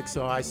dyslexic,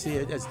 so I see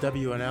it as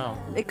W and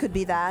L. It could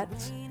be that.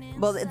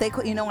 Well,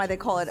 you know why they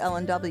call it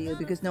L&W?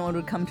 Because no one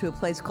would come to a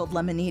place called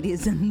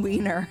Lemonides and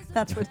Wiener.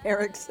 That's what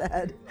Eric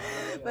said.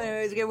 But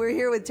anyways, we're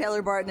here with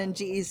Taylor Barton and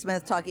G.E.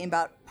 Smith talking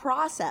about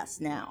process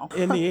now.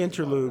 In the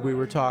interlude, we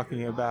were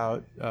talking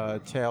about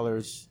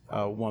Taylor's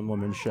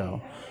one-woman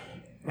show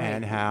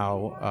and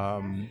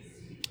how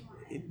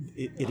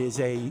it is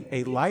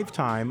a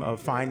lifetime of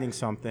finding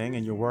something,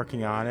 and you're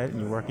working on it,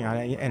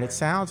 and it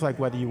sounds like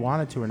whether you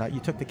wanted to or not, you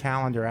took the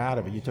calendar out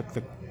of it. You took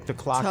the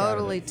clock out of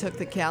Totally it. took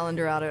the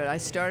calendar out of it. I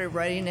started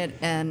writing it,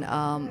 and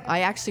I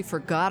actually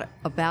forgot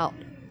about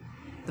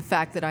the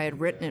fact that I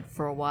had written it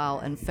for a while,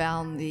 and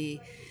found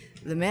the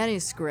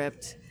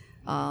manuscript,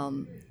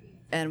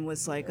 and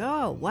was like,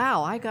 oh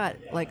wow, I got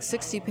like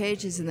 60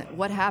 pages. And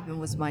what happened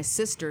was my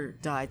sister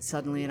died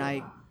suddenly, and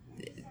I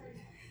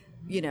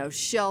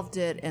shelved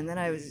it, and then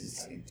I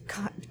was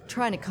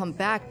trying to come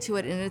back to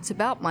it, and it's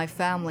about my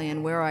family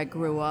and where I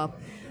grew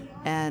up,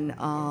 and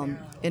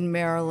in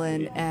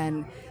Maryland,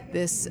 and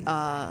this,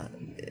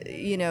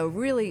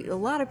 really, a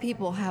lot of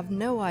people have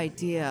no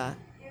idea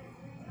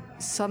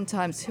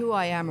sometimes who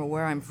I am or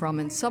where I'm from,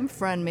 and some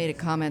friend made a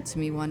comment to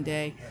me one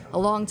day, a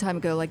long time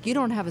ago, like, you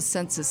don't have a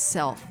sense of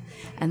self,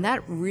 and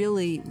that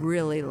really,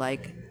 really,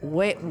 like,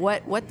 wait,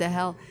 what the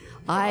hell?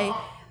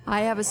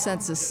 I have a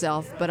sense of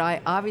self, but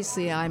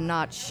I'm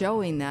not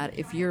showing that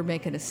if you're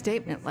making a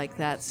statement like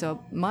that.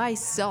 So my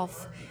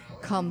self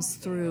comes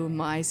through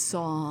my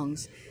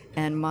songs,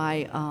 and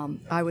my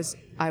I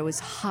was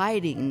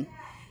hiding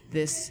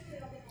this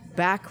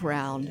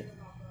background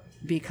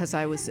because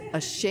I was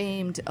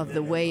ashamed of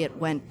the way it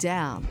went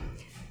down.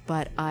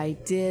 But I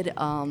did.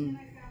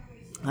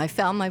 I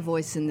found my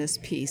voice in this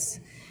piece,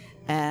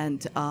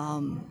 and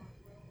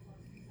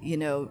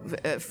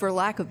for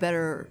lack of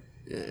better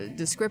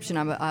description,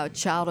 I'm a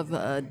child of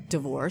a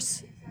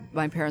divorce.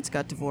 My parents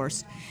got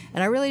divorced,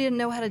 and I really didn't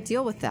know how to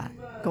deal with that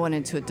going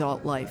into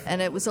adult life.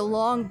 And it was a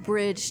long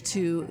bridge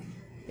to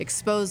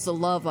expose the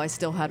love I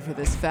still had for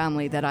this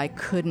family that I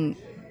couldn't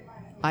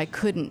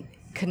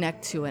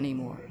connect to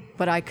anymore.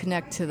 But I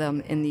connect to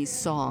them in these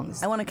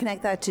songs. I want to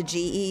connect that to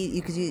GE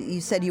because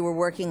you said you were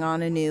working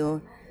on a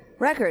new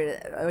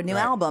record, a new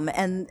album,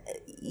 and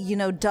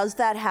does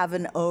that have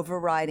an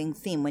overriding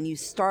theme? When you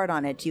start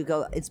on it, do you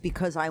go, it's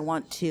because I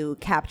want to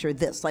capture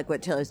this, like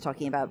what Taylor's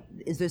talking about?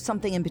 Is there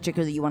something in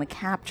particular that you want to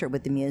capture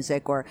with the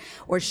music or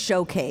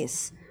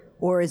showcase?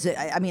 Or is it,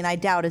 I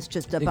doubt it's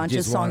just a bunch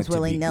of songs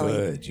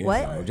willy-nilly.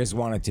 What? Just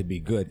want it to be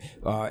good.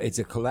 It's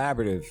a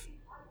collaborative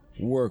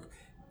work.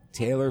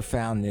 Taylor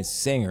found this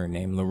singer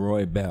named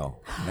Leroy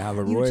Bell. Now,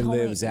 Leroy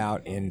lives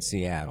out in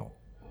Seattle.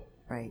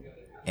 Right.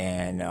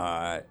 And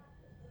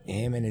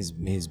him and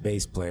his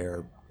bass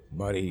player,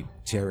 buddy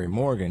Terry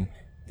Morgan,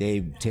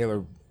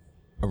 Taylor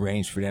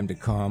arranged for them to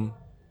come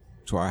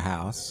to our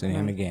house in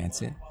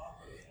Amagansett.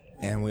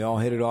 And we all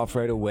hit it off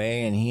right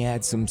away, and he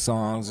had some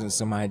songs and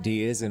some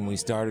ideas, and we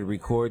started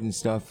recording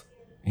stuff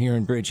here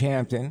in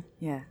Bridgehampton.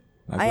 Yeah.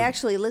 I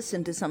actually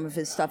listened to some of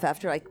his stuff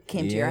after I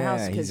came to your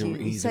house because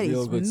he said he's a real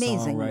he's good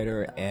amazing.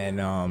 songwriter,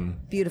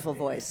 and Beautiful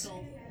voice.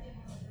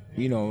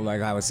 you know,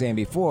 like I was saying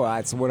before,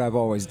 that's what I've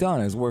always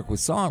done is work with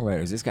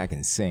songwriters. This guy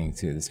can sing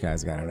too. This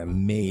guy's got an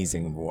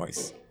amazing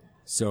voice.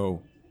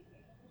 So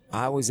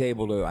I was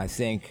able to, I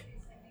think,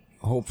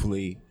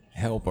 hopefully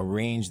help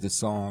arrange the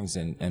songs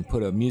and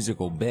put a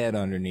musical bed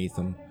underneath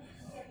them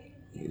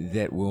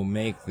that will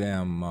make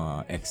them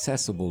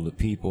accessible to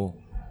people.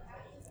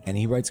 And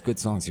he writes good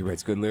songs. He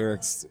writes good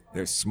lyrics.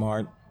 They're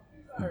smart,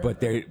 but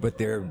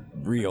they're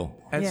real.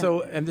 And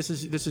so, and this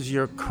is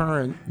your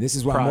current. This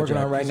is what project. I'm working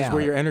on right this now. Is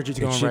where your energy's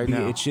going right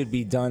now. It should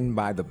be done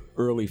by the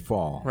early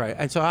fall. Right.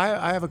 And so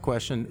I have a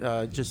question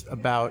just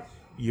about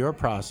your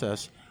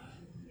process.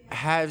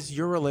 Has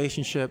your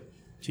relationship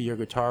to your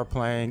guitar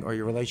playing or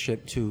your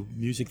relationship to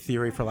music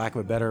theory, for lack of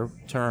a better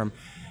term,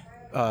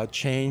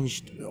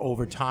 changed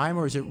over time,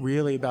 or is it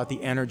really about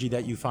the energy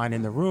that you find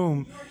in the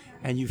room,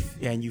 and you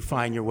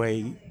find your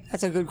way?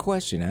 That's a good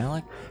question,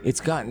 Alec. It's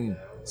gotten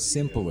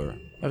simpler.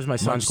 That was my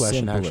son's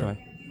question,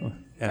 actually.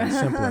 Yeah,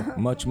 simpler.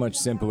 Much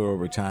simpler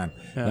over time.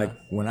 Yeah. Like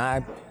when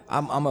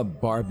I'm a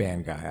bar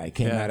band guy. I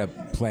came out of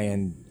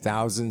playing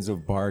thousands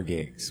of bar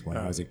gigs when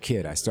I was a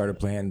kid. I started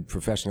playing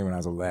professionally when I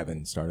was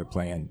 11. Started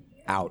playing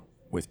out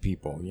with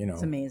people, you know.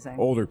 It's amazing.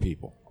 Older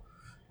people.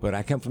 But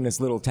I come from this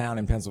little town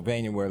in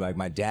Pennsylvania where, like,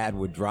 my dad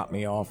would drop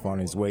me off on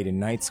his way to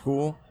night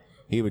school.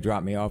 He would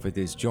drop me off at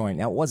this joint.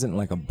 Now, it wasn't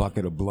like a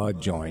bucket of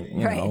blood joint,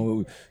 you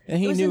know. And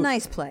he It was knew, a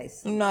nice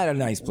place. not a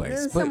nice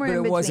place, but somewhere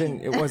in it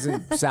wasn't. between. It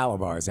wasn't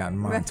Salabars out in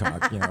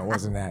Montauk. You know, it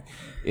wasn't that.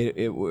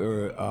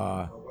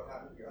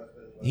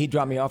 He'd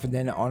drop me off, and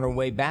then on our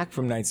way back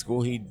from night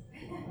school, he'd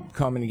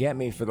come and get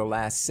me for the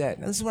last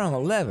set. Now, this is when I'm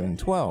 11,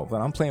 12,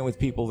 and I'm playing with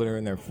people that are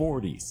in their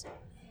 40s.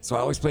 So I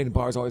always played in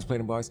bars,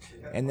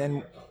 and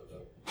then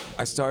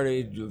I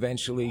started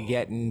eventually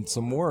getting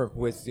some work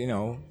with, you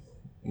know,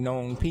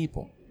 known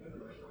people.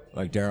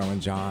 Like Daryl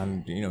and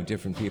John, you know,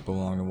 different people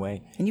along the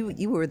way. And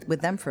you were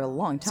with them for a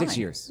long time. 6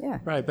 years. Yeah.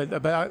 Right,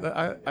 but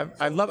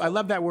I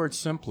love that word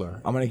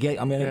simpler. I'm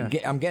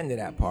getting to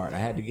that part. I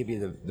had to give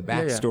you the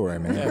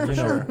backstory, man. Yeah, for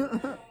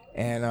sure.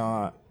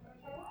 And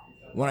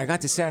when I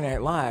got to Saturday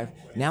Night Live,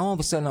 now all of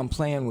a sudden I'm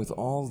playing with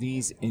all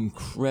these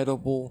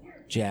incredible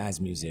jazz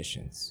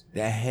musicians,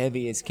 the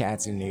heaviest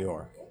cats in New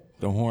York,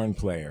 the horn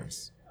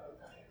players,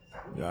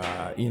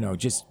 you know,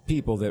 just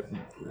people that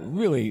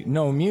really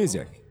know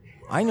music.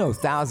 I know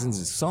thousands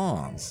of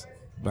songs,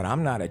 but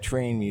I'm not a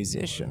trained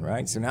musician,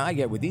 right? So now I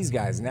get with these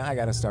guys, now I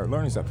got to start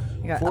learning stuff.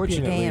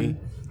 Fortunately,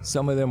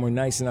 some of them were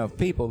nice enough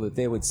people that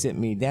they would sit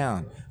me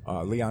down.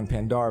 Leon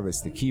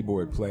Pendarvis, the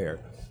keyboard player,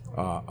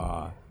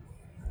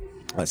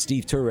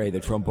 Steve Turre,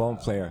 the trombone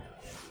player,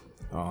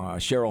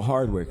 Cheryl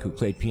Hardwick, who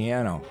played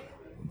piano.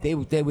 They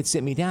would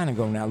sit me down and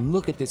go, now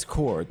look at this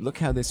chord, look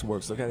how this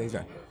works, look how these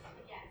are.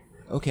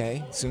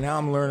 Okay, so now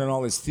I'm learning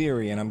all this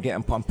theory, and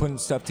I'm putting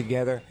stuff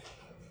together.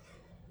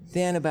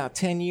 Then about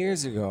 10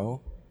 years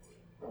ago,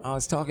 I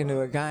was talking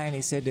to a guy, and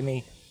he said to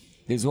me,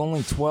 there's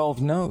only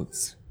 12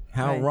 notes.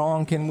 How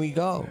wrong can we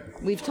go?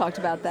 We've talked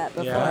about that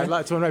before. Yeah,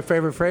 it's one of my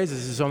favorite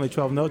phrases. It's only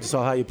 12 notes. It's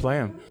all how you play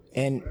them.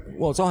 And,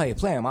 well, it's all how you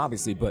play them,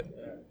 obviously, but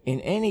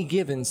in any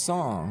given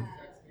song,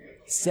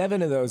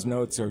 7 of those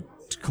notes are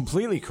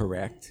completely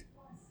correct.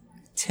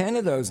 10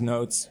 of those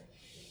notes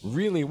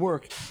really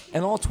work,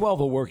 and all 12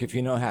 will work if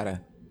you know how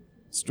to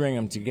string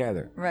them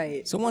together.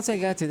 Right. So once I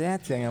got to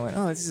that thing, I went,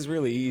 oh, this is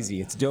really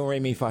easy. It's do, re,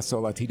 mi, fa,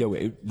 sol, la, ti, do.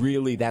 It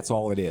really, that's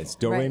all it is.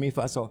 Do, re, mi,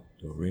 fa, sol.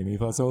 Do, re, mi,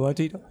 fa, sol, la,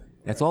 ti, do.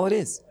 That's all it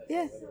is.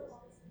 Yeah.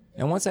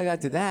 And once I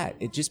got to that,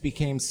 it just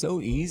became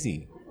so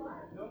easy.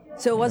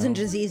 So it wasn't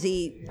just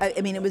easy.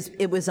 I mean, it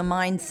was a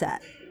mindset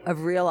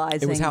of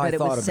realizing It was how that I it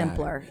thought was about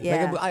simpler. it.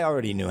 Yeah. Like, I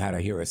already knew how to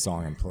hear a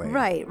song and play it.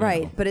 Right. you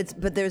know.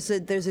 But there's a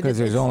Because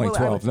there's only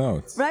 12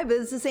 notes. Right, but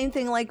it's the same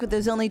thing. Like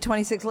there's only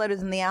 26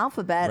 letters in the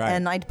alphabet, Right.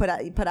 and I put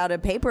out a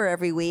paper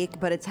every week.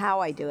 But it's how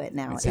I do it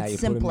now. It's how you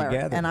put 'em simpler,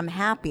 together. and I'm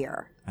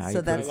happier. How you So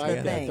put that's it I the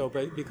like that, thing.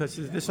 though, because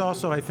this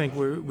also, I think,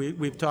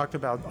 we've talked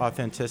about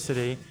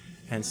authenticity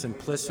and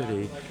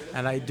simplicity,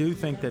 and I do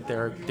think that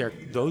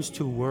those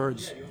two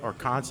words or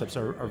concepts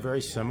are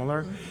very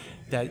similar.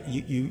 That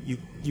you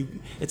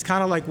it's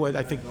kind of like what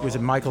I think was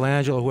it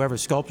Michelangelo, whoever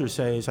sculptor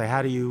says, like,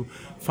 how do you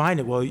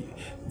find it? Well,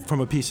 from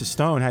a piece of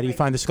stone, how do you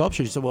find the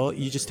sculpture? So, well,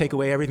 you just take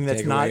away everything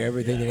that's Take not away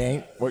everything that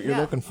ain't what you're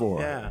looking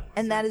for. Yeah.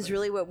 And that is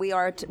really what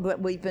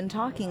what we've been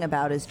talking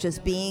about is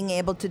just being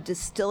able to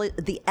distill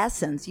the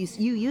essence.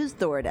 You used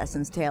the word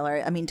essence,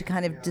 Taylor. I mean, to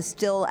kind of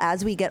distill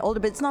as we get older,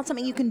 but it's not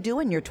something you can do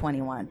when you're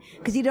 21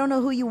 because you don't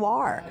know who you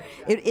are.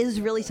 It is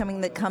really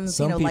something that comes,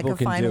 Some like people a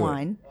can fine do it.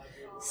 wine.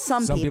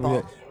 Some people people.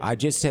 that I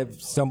just have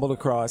stumbled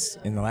across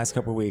in the last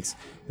couple of weeks.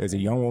 There's a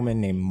young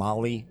woman named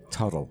Molly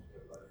Tuttle.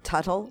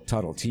 Tuttle.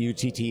 Tuttle,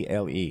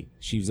 Tuttle.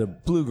 She's a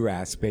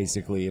bluegrass,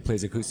 basically. It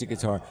plays acoustic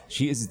guitar.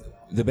 She is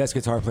the best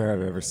guitar player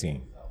I've ever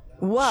seen.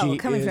 Whoa, She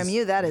coming is from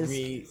you, that is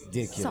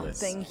ridiculous.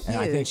 something huge. And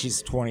I think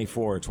she's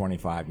 24 or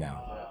 25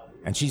 now.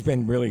 And she's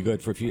been really good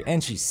for a few.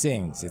 And she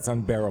sings. It's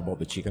unbearable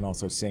that she can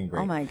also sing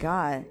great. Oh my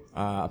God!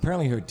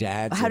 Apparently, her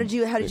dad's How did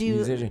you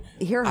musician.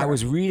 hear her? I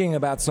was reading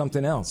about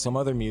something else, some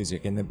other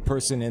music, and the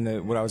person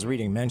in what I was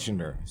reading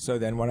mentioned her. So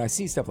then, when I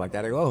see stuff like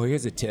that, I go, "Oh,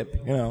 here's a tip,"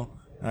 you know.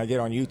 And I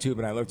get on YouTube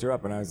and I looked her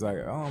up, and I was like,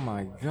 "Oh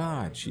my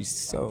God, she's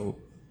so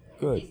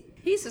good."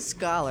 He's a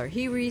scholar.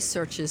 He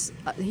researches.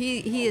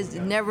 He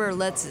never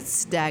lets it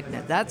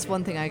stagnate. That's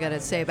one thing I got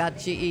to say about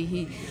GE.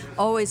 He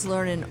always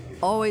learning,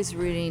 always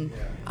reading.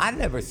 I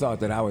never thought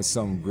that I was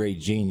some great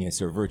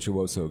genius or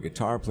virtuoso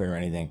guitar player or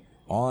anything.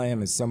 All I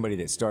am is somebody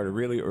that started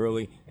really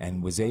early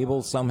and was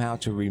able somehow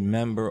to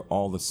remember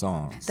all the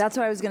songs. That's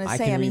what I was going to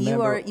say. can I mean, you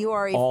remember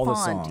are a all the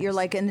font. songs. You're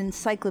like an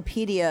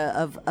encyclopedia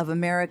of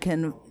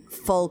American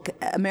folk,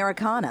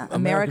 Americana I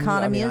mean,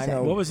 I music.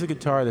 know- What was the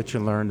guitar that you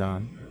learned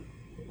on?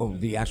 Oh,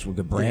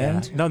 the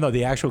brand? No,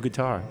 the actual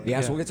guitar. The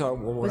actual guitar.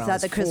 Well, when Was I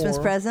that the Christmas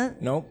 4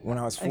 present? Nope. When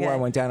I was 4, Okay. I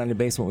went down in the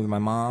basement with my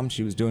mom.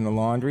 She was doing the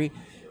laundry,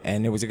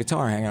 and there was a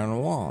guitar hanging on the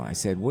wall. I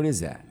said, "What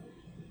is that?"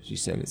 She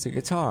said, "It's a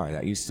guitar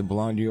that used to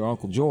belong to your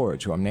Uncle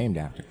George, who I'm named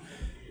after."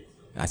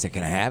 I said,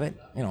 "Can I have it?"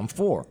 You know, I'm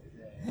 4.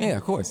 Yeah,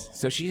 of course.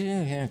 So she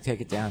said, "Yeah, take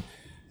it down."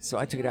 So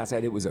I took it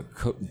outside. It was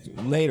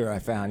later I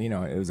found,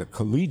 it was a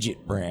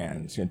collegiate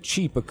brand, a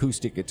cheap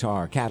acoustic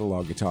guitar,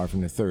 catalog guitar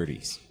from the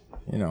 30s.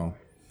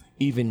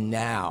 Even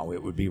now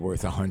it would be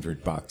worth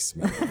 $100.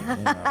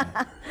 Maybe,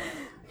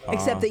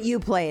 Except that you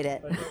played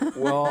it.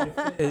 Well,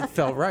 It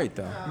felt right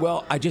though.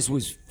 Well, I just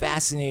was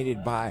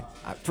fascinated by.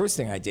 First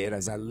thing I did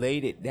is I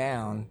laid it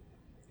down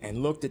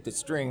and looked at the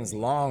strings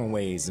long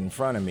ways in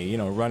front of me,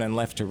 running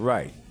left to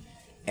right,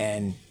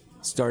 and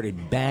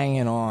started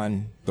banging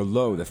on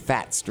the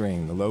fat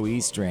string, the low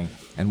E string,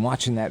 and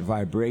watching that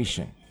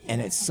vibration.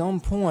 And at some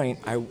point,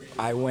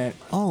 I went,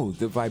 "Oh,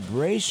 the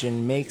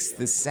vibration makes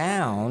the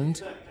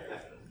sound."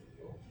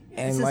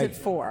 And This is at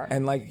 4.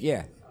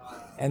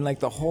 And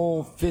the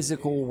whole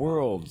physical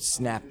world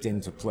snapped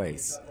into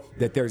place.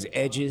 That there's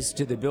edges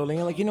to the building.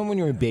 Like, when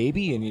you're a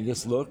baby and you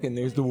just look and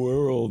there's the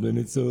world and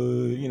it's,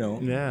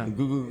 Yeah.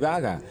 goo goo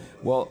gaga.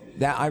 Well,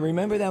 I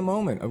remember that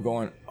moment of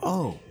going,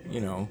 oh,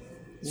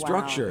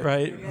 structure.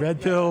 Right, red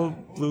pill,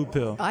 blue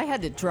pill. I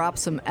had to drop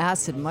some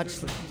acid much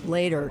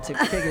later to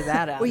figure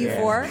that out. Were you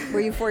 4? Were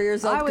you 4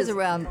 years old? I was 'Cause-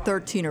 around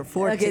 13 or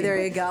 14. Okay,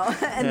 there you go.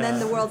 And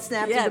then the world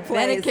snapped Yeah, into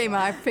place. then it came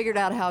out. I figured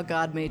out how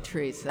God made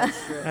trees. That's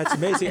true. That's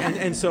amazing.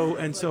 And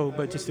so,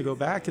 but just to go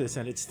back to this,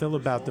 and it's still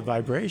about the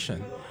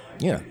vibration.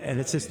 Yeah. And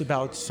it's just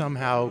about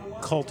somehow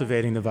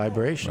cultivating the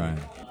vibration.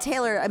 Right.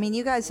 Taylor, I mean,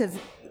 you guys have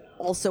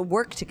also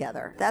worked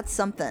together. That's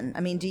something.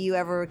 I mean, do you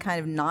ever kind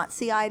of not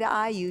see eye to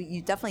eye?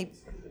 You definitely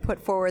put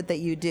forward that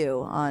you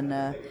do on.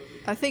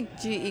 I think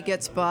GE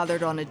gets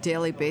bothered on a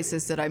daily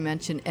basis that I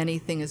mention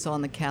anything is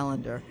on the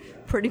calendar.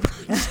 Pretty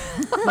much.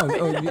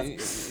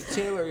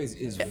 Taylor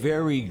is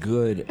very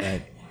good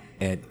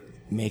at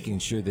making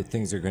sure that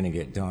things are going to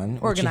get done.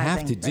 Which you have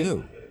Organizing, to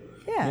do.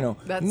 Yeah.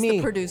 That's me,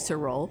 the producer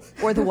role.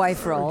 Or the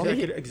wife role.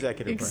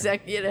 Executive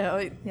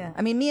brain. Yeah.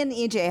 I mean, me and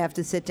EJ have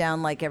to sit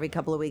down like every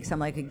couple of weeks. I'm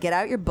like, get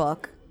out your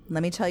book.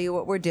 Let me tell you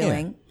what we're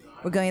doing.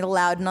 We're going to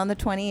Loudon on the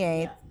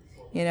 28th.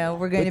 We're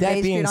going to But that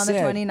Bay being Street on the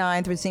said-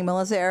 29th. We're seeing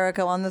Melissa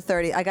Erica on the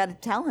 30th. I got to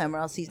tell him or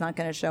else he's not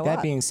going to show That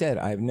up. being said,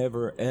 I've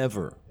never,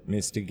 ever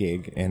missed a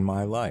gig in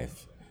my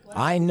life.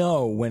 I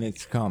know when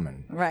it's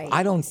coming. Right.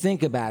 I don't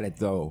think about it,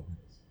 though,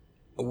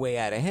 way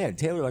out ahead.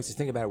 Taylor likes to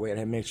think about it way out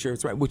ahead and make sure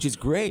it's right, which is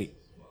great.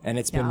 And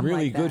it's been I'm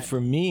really like good that.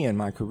 for me in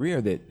my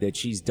career that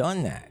she's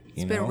done that.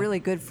 It's been really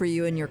good for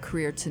you in your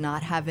career to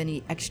not have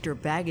any extra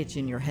baggage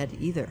in your head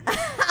either.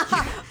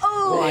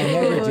 Well, I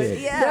never did.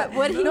 Yeah.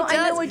 What he No, does,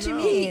 I know what you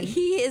mean.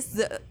 He is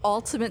the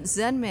ultimate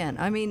Zen man.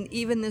 I mean,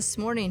 even this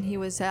morning he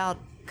was out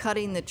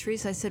cutting the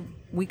trees. I said,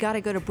 "We got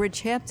to go to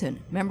Bridgehampton.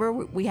 Remember,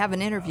 we have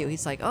an interview."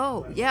 He's like,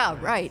 "Oh, yeah,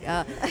 right."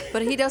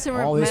 But he doesn't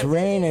All this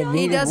rain and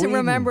He needed doesn't weeding.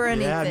 remember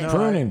anything. Yeah, no,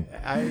 Pruning.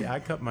 I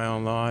cut my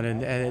own lawn,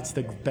 and it's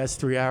the best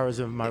 3 hours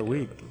of my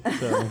week.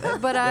 So,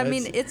 But I that's-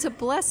 mean, it's a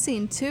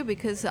blessing too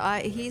because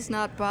he's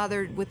not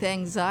bothered with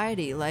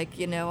anxiety. Like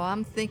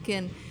I'm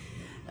thinking,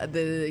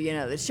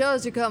 the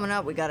shows are coming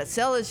up. We got to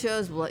sell the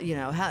shows. Well,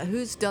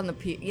 who's done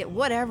the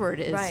whatever it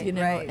is. Right,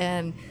 right.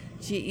 And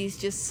he's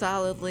just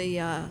solidly.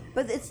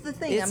 But it's the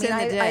thing. It's I mean, in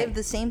the I day. have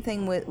the same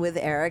thing with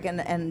Eric,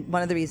 and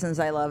one of the reasons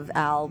I love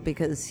Al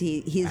because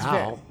he's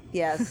Al?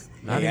 yes.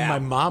 Not even my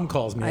mom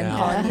calls me I'm Al.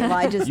 calling him.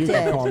 I just You did.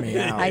 can call me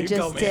Al. I You can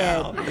call just me did.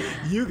 Al.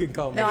 You can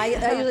call me. No, I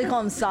usually call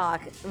him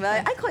Sock.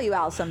 But I call you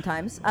Al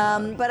sometimes.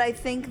 But I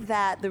think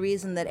that the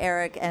reason that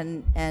Eric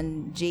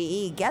and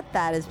GE get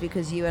that is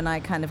because you and I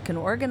kind of can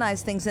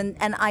organize things. And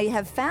I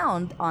have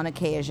found on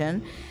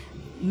occasion,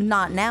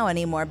 not now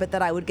anymore, but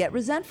that I would get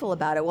resentful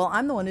about it. Well,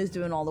 I'm the one who's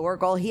doing all the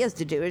work. All he has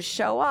to do is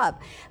show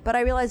up. But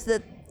I realize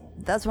that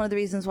that's one of the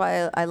reasons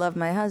why I love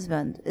my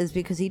husband is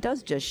because he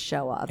does just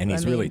show up. And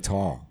he's I mean, really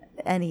tall.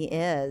 And he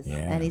is. Yeah.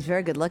 And he's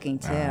very good looking,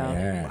 too.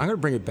 Yeah. I'm going to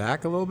bring it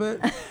back a little bit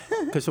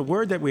because a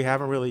word that we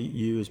haven't really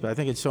used, but I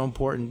think it's so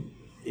important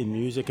in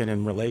music and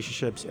in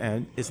relationships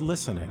and is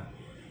listening.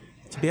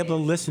 To be able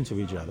to listen to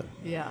each other.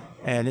 Yeah.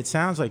 And it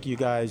sounds like you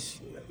guys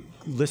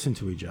listen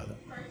to each other.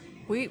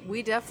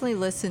 We definitely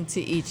listen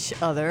to each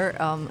other.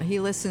 He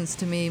listens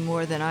to me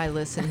more than I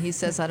listen. He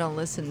says I don't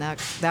listen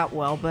that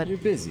well, but You're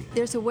busy.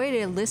 there's a way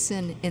to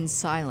listen in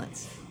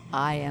silence.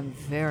 I am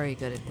very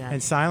good at that.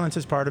 And silence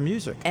is part of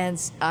music. And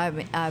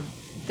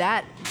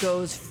that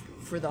goes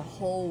for the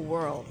whole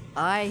world.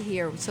 I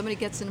hear when somebody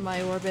gets into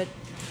my orbit,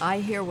 I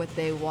hear what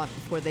they want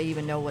before they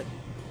even know what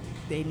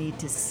they need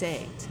to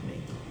say to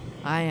me.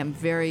 I am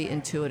very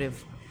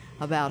intuitive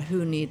about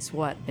who needs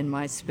what in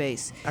my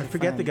space. I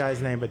forget the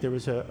guy's name, but there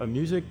was a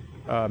music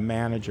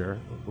manager,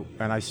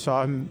 and I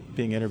saw him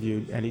being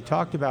interviewed, and he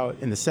talked about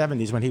in the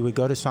 70s when he would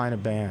go to sign a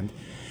band,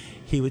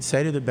 he would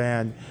say to the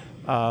band,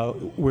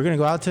 we're going to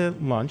go out to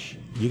lunch.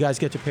 You guys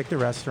get to pick the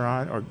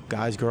restaurant, or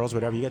guys, girls,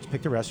 whatever, you get to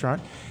pick the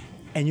restaurant,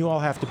 and you all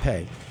have to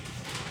pay.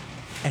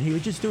 And he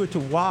would just do it to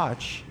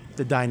watch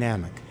the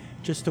dynamic,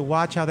 just to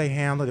watch how they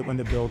handled it when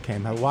the bill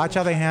came, watch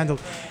how they handled.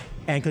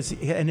 And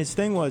his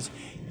thing was,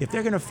 if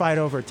they're going to fight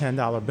over a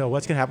 $10 bill,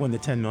 what's going to happen when the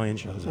 10 million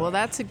shows up? Well,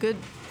 that's a good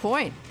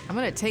point. I'm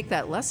going to take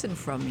that lesson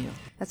from you.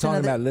 That's Talking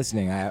another. about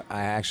listening, I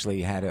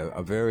actually had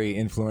a very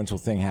influential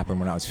thing happen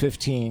when I was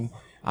 15.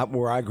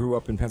 Where I grew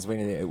up in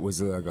Pennsylvania, it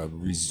was like a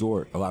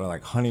resort, a lot of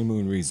like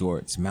honeymoon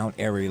resorts, Mount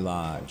Airy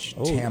Lodge,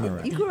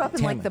 Tamarack. You grew up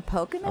in like the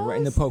Tamarack. Poconos?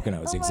 In the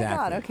Poconos, oh exactly.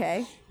 My God,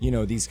 okay. You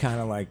know, these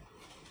kind of like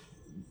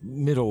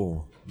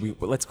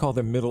let's call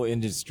them middle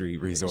industry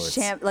resorts.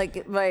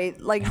 Like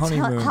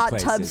Honeymoon hot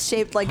places. tubs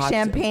shaped like Hot-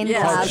 champagne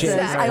Yes, glasses.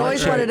 exactly. I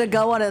always wanted to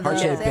go one of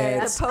those. Heart-shaped Yeah,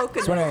 beds. the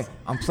Poconos. So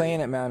I'm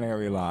playing at Mount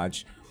Airy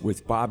Lodge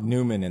with Bob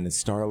Newman and the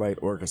Starlight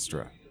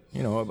Orchestra.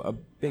 You know, a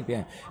big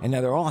band. And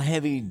now they're all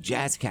heavy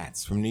jazz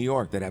cats from New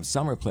York that have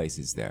summer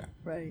places there.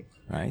 Right.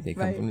 Right? They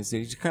come Right. from the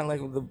city, just kind of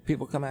like the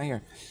people come out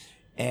here.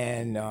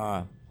 And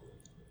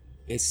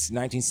it's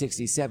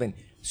 1967,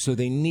 so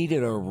they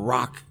needed a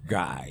rock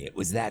guy. It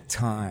was that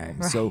time.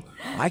 Right. So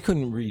I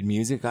couldn't read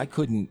music. I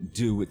couldn't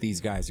do what these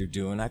guys are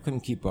doing. I couldn't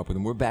keep up with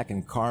them. We're back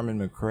in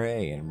Carmen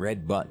McRae and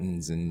Red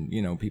Buttons and,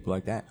 you know, people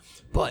like that.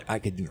 But I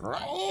could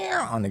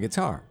on the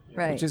guitar,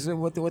 Right. which is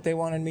what they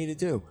wanted me to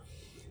do.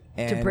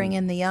 To And bring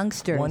in the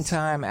youngsters. one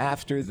time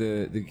after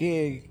the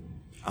gig,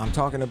 I'm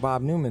talking to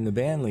Bob Newman, the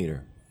band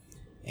leader,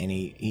 and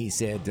he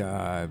said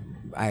I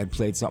had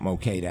played something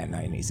okay that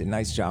night, and he said,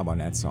 "Nice job on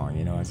that song,"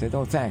 you know. I said,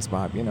 "Oh, thanks,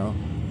 Bob," you know.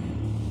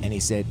 And he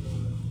said,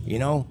 "You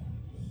know,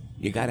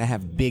 you got to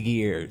have big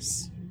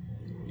ears,"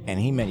 and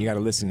he meant you got to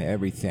listen to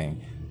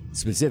everything.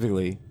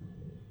 Specifically,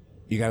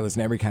 you got to listen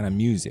to every kind of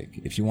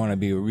music if you want to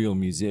be a real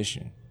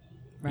musician.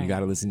 Right. You got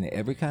to listen to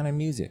every kind of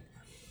music.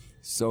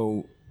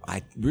 So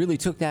I really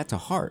took that to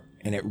heart,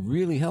 and it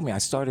really helped me. I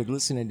started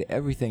listening to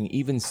everything,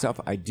 even stuff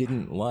I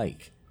didn't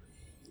like.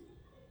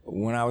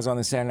 When I was on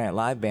the Saturday Night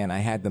Live band, I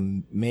had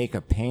them make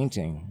a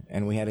painting,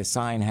 and we had a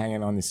sign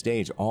hanging on the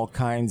stage, all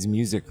kinds of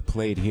music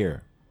played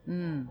here.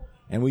 Mm.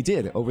 And we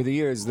did. Over the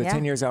years, the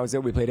 10 years I was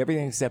there, we played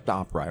everything except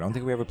opera. I don't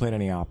think we ever played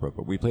any opera,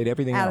 but we played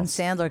everything Adam else.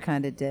 Sandler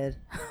kind of did.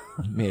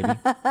 Maybe.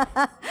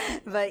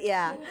 But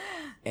yeah.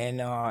 And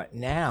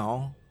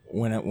now,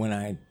 when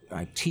I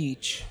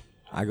teach,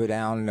 I go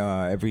down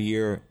every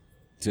year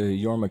to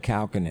Jorma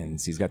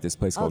Kaukonen's. He's got this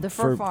place called the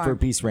Fur Farm. Fur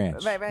Peace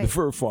Ranch. Right. The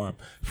Fur Farm.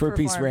 Fur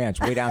Peace Farm. Ranch,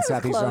 way down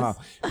southeast Close. Ohio.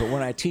 But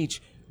when I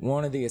teach,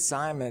 one of the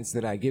assignments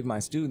that I give my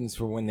students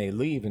for when they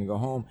leave and go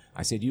home,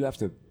 I said, you have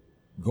to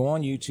go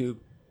on YouTube,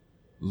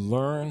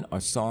 learn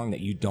a song that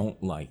you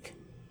don't like.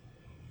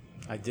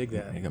 I dig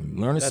that.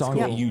 Learn a That's song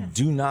cool. that you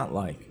do not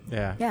like.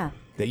 Yeah. Yeah.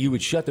 That you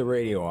would shut the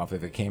radio off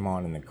if it came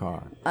on in the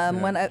car.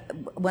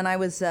 When I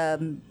was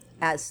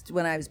asked,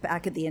 when I was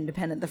back at the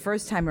Independent the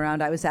first time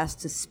around, I was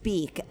asked to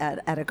speak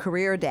at a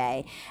career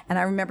day, and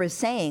I remember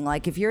saying,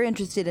 like, if you're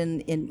interested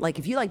in like,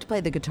 if you like to play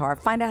the guitar,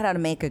 find out how to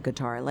make a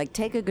guitar. Like,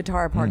 take a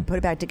guitar apart and put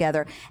it back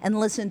together, and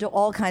listen to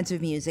all kinds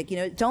of music. You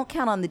know, don't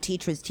count on the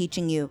teachers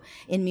teaching you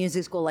in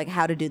music school like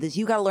how to do this.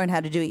 You got to learn how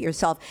to do it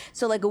yourself.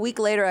 So like a week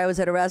later, I was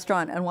at a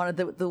restaurant, and one of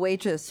the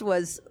waitress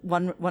was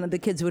one of the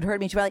kids who had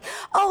heard me. She was like,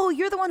 "Oh,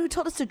 you're the one who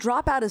told us to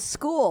drop out of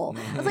school."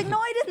 I was like, "No,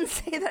 I didn't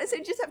say that. I said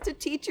you just have to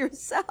teach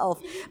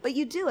yourself." But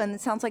you do, and it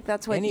sounds like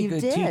that's what you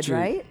did,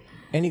 right?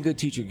 Any good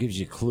teacher gives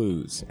you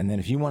clues, and then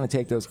if you want to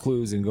take those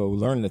clues and go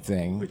learn the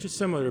thing, Which is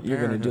similar to you're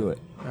going to do it.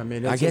 I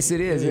mean, I guess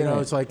it is. You know,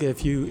 yeah. it's like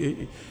if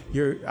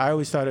you're. I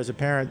always thought as a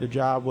parent, the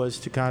job was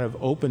to kind of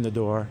open the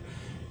door,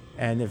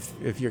 and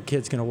if your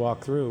kid's going to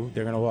walk through,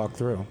 they're going to walk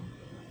through.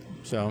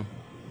 So,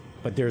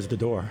 but there's the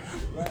door.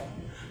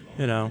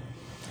 You know.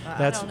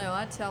 I don't know.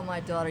 I tell my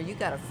daughter, you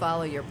got to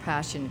follow your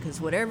passion,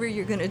 because whatever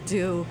you're going to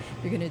do,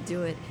 you're going to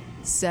do it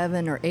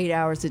 7 or 8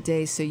 hours a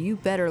day. So you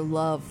better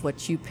love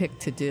what you pick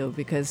to do,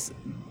 because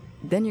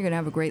then you're going to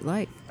have a great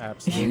life.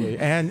 Absolutely.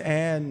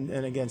 and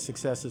again,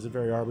 success is a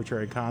very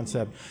arbitrary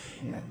concept.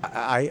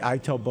 I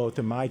tell both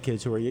of my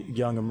kids who are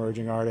young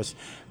emerging artists,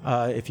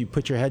 if you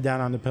put your head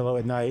down on the pillow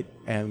at night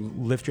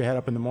and lift your head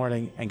up in the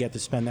morning and get to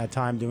spend that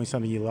time doing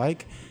something you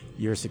like,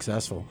 you're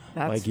successful.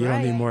 That's like you don't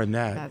right. need more than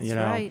that. That's you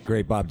know. right.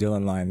 Great Bob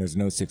Dylan line, there's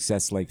no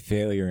success like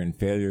failure, and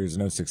failure is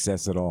no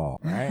success at all.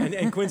 Right?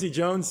 And Quincy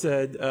Jones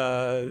said,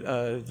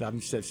 I'm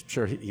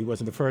sure he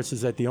wasn't the first,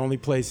 is that the only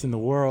place in the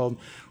world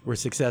where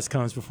success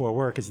comes before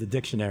work is the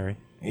dictionary.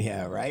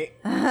 Yeah, right?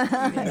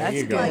 That's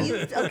you good. go.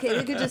 Well, okay,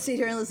 we could just sit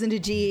here and listen to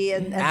G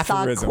and stop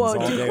Aphorisms quote.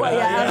 all day Yeah, long.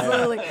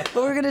 absolutely. But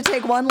we're going to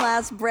take one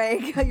last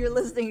break. You're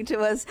listening to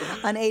us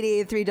on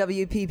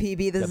 88.3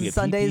 WPPB. This is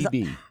Sundays.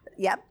 WPPB.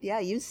 Yep, yeah,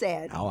 you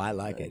say it. Oh, I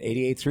like it.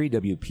 88.3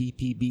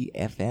 WPPB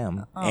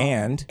FM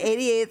and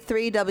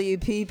 88.3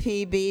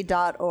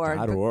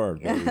 WPPB.org.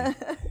 .org. Baby.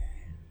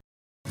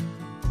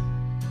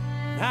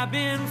 I've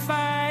been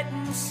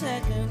fighting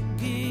second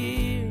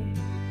gear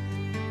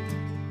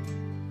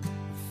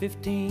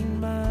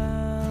 15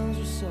 miles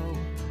or so,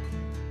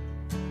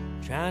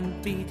 trying to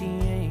beat the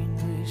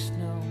angry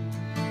snow.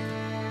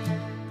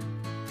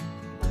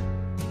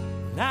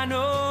 And I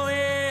know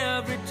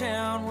every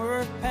town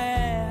worth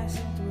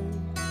passing through.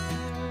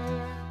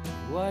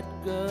 What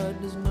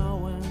good does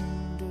knowing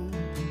do?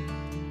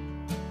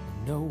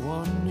 No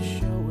one to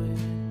show it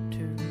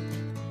to.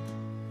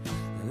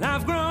 And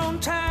I've grown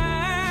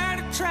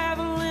tired of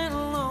traveling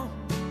alone.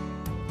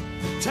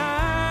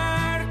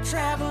 Tired of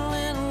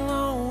traveling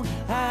alone.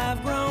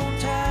 I've grown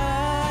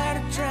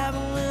tired of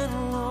traveling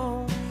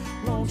alone.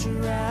 Won't you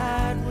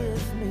ride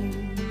with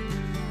me?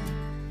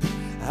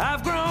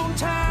 I've grown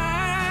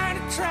tired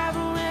of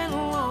traveling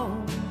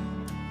alone.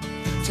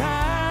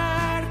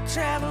 Tired of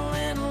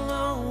traveling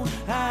alone.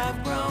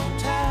 I've grown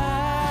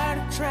tired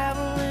of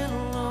traveling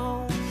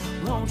alone.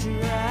 Won't you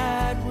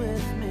ride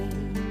with me?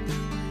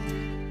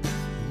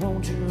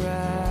 Won't you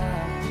ride?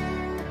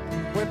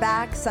 We're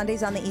back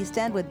Sundays on the East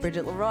End with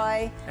Bridget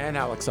Leroy, And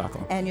Alex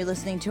Sokol. and you're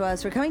listening to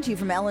us. We're coming to you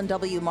from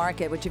L&W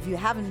Market, which if you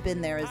haven't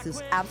been there, is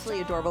this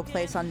absolutely adorable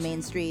place on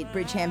Main Street.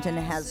 Bridgehampton.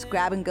 It has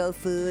grab-and-go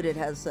food. It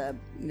has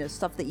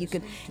stuff that you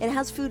can. It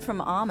has food from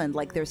Almond,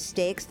 like there's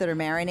steaks that are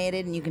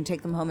marinated, and you can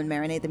take them home and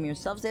marinate them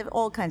yourselves. They have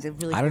all kinds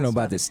of really. I don't good know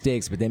stuff. about the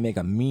steaks, but they make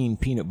a mean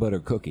peanut butter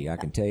cookie. I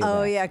can tell you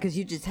Oh that. yeah, because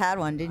you just had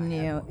one, didn't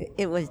you?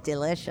 It was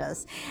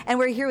delicious. And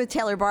we're here with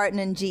Taylor Barton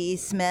and G.E.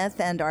 Smith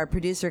and our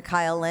producer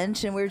Kyle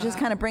Lynch, and we're just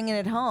kind of bringing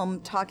it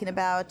home, talking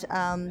about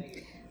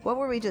what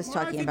were we just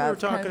Well, talking I think about? we were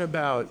talking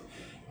about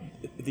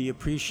the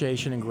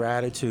appreciation and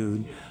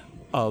gratitude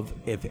of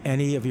if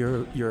any of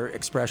your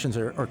expressions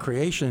or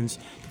creations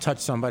touch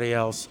somebody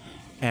else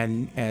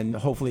and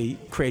hopefully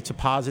creates a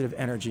positive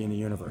energy in the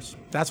universe.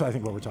 That's what I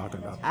think what we're talking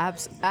about.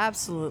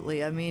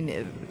 Absolutely. I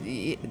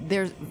mean,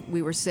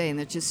 we were saying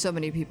there's just so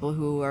many people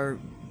who are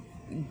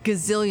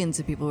gazillions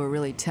of people who are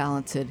really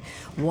talented.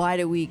 Why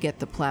do we get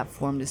the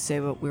platform to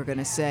say what we're going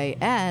to say?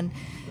 And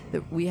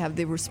that we have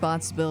the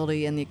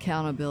responsibility and the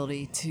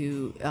accountability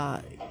to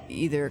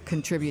either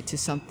contribute to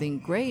something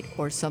great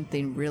or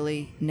something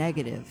really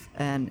negative.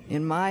 And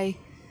in my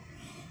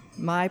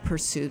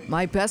pursuit,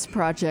 my best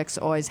projects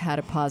always had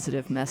a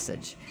positive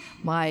message.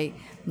 My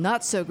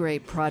not so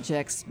great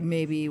projects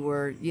maybe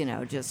were,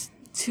 just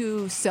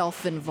too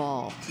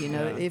self-involved,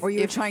 or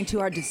you were trying too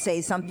hard to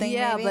say something.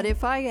 Yeah, maybe? but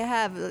if I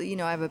have,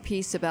 I have a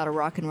piece about a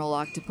rock and roll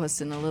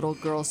octopus and a little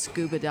girl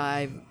scuba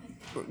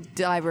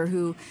diver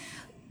who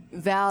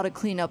vowed to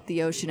clean up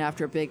the ocean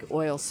after a big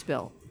oil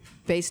spill,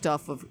 based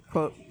off of,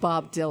 quote,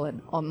 Bob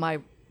Dylan. On my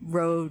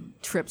road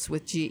trips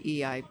with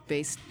GE, I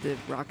based the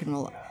rock and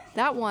roll.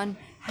 That one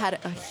had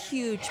a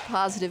huge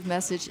positive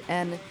message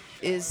and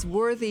is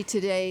worthy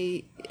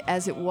today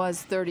as it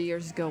was 30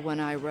 years ago when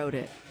I wrote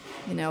it.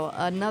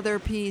 Another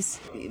piece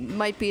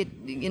might be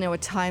a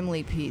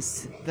timely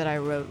piece that I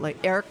wrote, like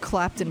Eric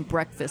Clapton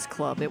Breakfast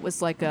Club. It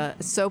was like a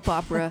soap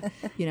opera,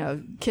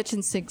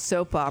 kitchen sink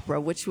soap opera,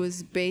 which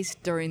was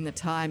based during the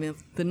time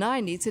of the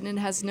 90s, and it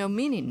has no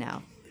meaning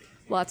now.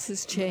 Lots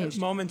has changed.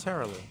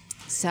 Momentarily.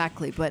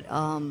 Exactly, but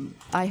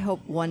I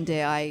hope one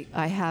day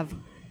I have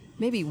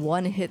maybe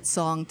one hit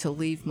song to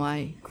leave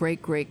my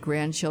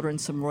great-great-grandchildren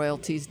some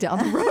royalties down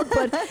the road,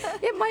 but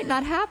it might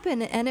not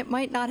happen, and it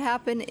might not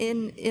happen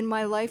in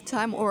my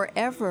lifetime or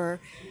ever,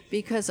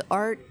 because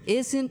art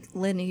isn't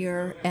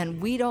linear, and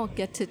we don't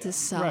get to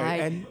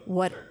decide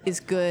what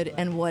is good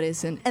and what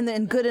isn't. And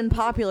then good and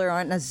popular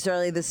aren't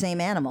necessarily the same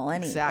animal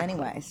Exactly.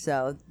 anyway.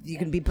 So you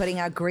can be putting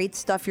out great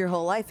stuff your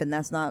whole life, and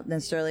that's not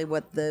necessarily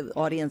what the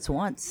audience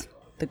wants.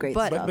 The great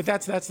stuff. But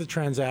that's the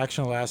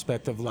transactional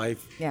aspect of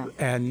life. Yeah.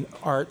 And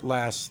art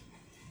lasts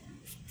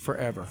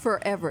forever.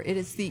 Forever. It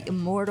is the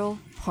immortal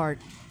part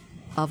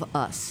of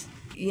us.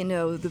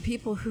 The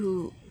people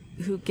who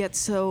get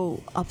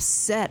so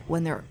upset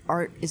when their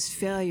art is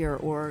failure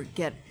or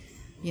get,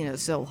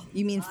 so...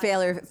 You mean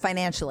failure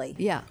financially?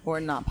 Yeah. Or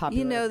not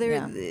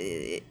popular?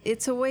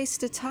 It's a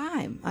waste of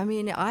time. I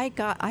mean, I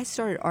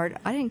started art.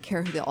 I didn't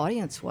care who the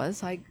audience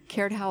was. I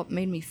cared how it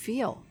made me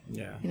feel.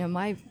 Yeah.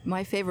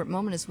 My favorite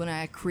moment is when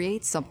I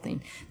create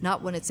something,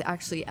 not when it's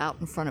actually out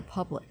in front of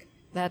public.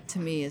 That to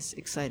me is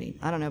exciting.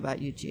 I don't know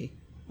about you, G.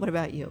 What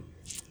about you?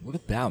 What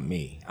about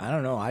me? I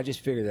don't know. I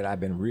just figured that I've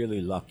been really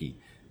lucky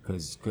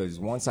because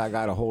once I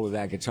got a hold of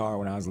that guitar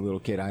when I was a little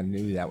kid, I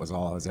knew that was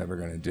all I was ever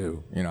going to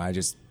do. I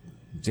just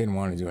Didn't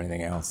want to do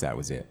anything else. That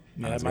was it.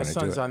 Yeah, my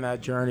son's on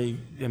that journey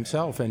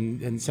himself,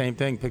 and same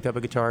thing. Picked up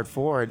a guitar at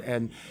 4,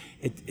 and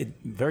it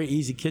very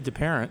easy kid to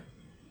parent.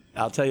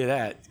 I'll tell you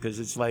that, because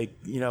it's like,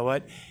 you know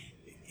what,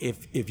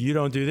 if you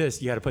don't do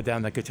this, you got to put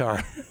down that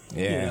guitar.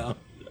 Yeah. You know?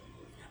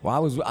 Well,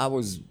 I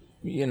was,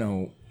 you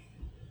know,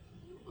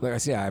 like I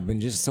said, I've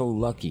been just so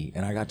lucky,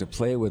 and I got to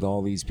play with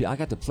all these people. I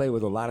got to play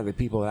with a lot of the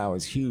people that I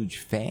was huge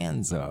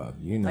fans of.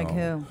 You know, Like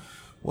who?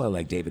 Well,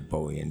 like David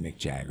Bowie and Mick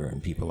Jagger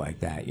and people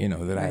like that, you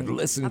know, that I'd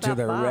listened to How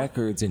their about Bob?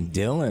 records, and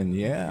Dylan,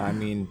 yeah. I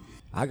mean,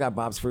 I got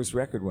Bob's first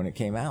record when it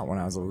came out when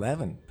I was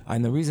 11.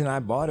 And the reason I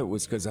bought it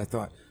was because I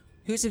thought,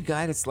 here's a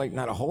guy that's like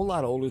not a whole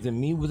lot older than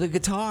me with a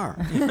guitar.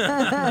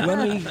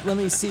 let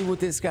me see what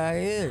this guy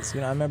is.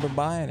 You know, I remember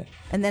buying it.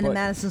 And then in But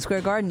Madison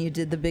Square Garden, you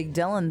did the big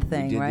Dylan we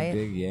thing, did right?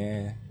 the big,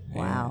 yeah.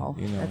 Wow,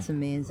 you know. that's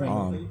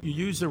amazing. You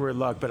use the word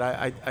luck, but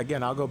I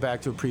again, I'll go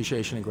back to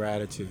appreciation and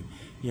gratitude.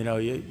 You know,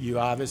 you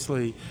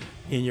obviously,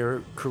 in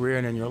your career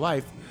and in your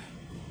life,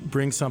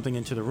 bring something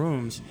into the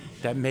rooms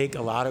that make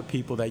a lot of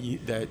people that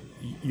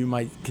you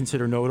might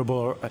consider notable,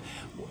 or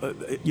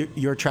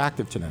you're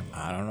attractive to them.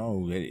 I don't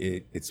know.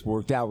 It's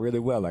worked out really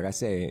well. Like I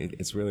say,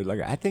 it's really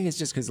like, I think it's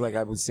just because, like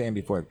I was saying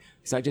before,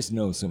 because I just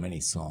know so many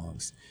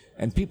songs,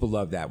 and people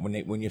love that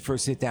when you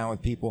first sit down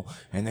with people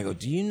and they go,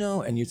 "Do you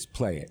know?" and you just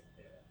play it.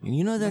 And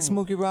you know that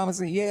Smokey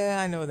Robinson? Yeah,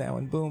 I know that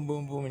one. Boom,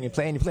 boom, boom. And you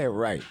play it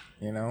right,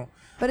 you know?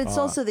 But it's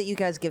also that you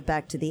guys give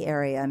back to the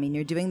area. I mean,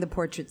 you're doing the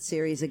portrait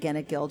series again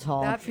at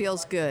Guildhall. That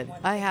feels good,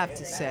 I have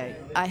to say.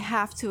 I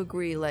have to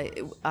agree. Like,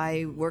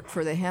 I work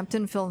for the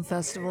Hampton Film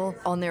Festival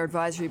on their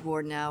advisory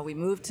board now. We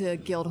moved to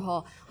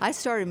Guildhall. I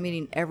started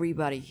meeting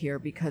everybody here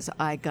because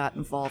I got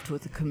involved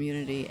with the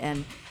community,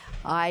 and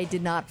I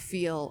did not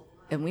feel,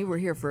 and we were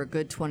here for a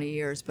good 20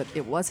 years, but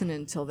it wasn't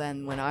until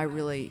then when I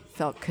really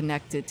felt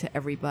connected to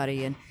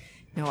everybody. And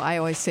you know, I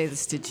always say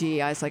this to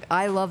G. I was like,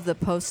 I love the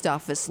post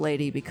office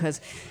lady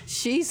because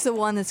she's the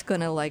one that's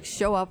going to like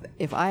show up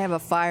if I have a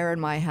fire in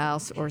my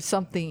house or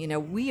something. You know,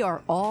 we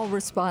are all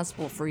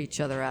responsible for each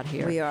other out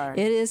here. We are.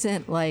 It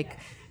isn't like,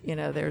 you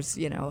know, there's,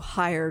 you know,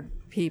 hired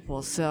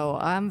people. So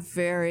I'm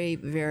very,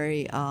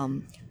 very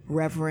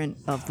reverent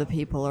of the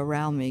people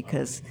around me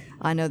because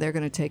I know they're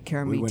going to take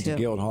care of me We went too. to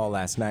Guildhall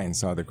last night and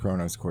saw the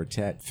Kronos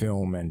Quartet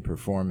film and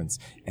performance.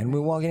 And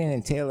we're walking in,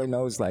 and Taylor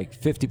knows like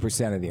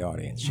 50% of the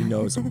audience. She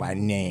knows them by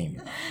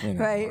name. You know?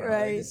 Right,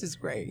 right. This is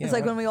great. You It's know?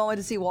 like when we all went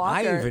to see Walker.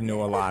 I even knew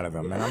a lot of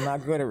them, and I'm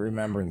not good at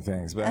remembering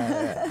things, but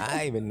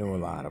I even knew a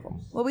lot of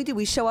them. Well, we do.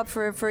 We show up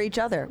for each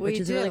other, which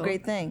is a really do.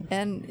 great thing.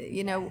 And,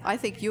 you know, I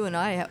think you and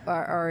I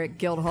are at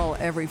Guildhall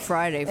every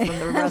Friday from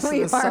the rest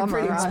We of the are summer.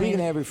 pretty much. Speaking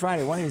of every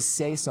Friday, why don't you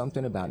say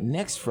something about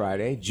next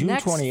Friday, June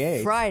Next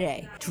 28th?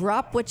 Friday,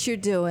 drop what you're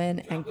doing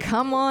and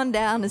come on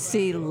down to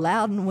see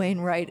Loudon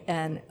Wainwright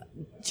and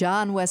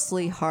John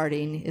Wesley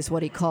Harding is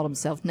what he called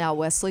himself. Now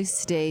Wesley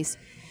Stace,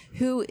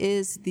 who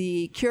is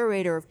the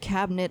curator of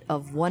Cabinet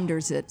of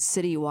Wonders at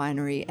City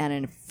Winery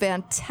and a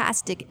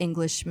fantastic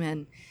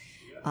Englishman.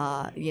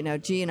 You know,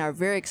 G and I are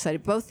very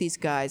excited. Both these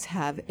guys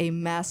have a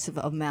massive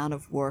amount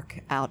of work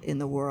out in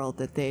the world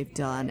that they've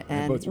done,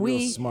 and Both we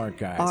real smart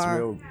guys, are,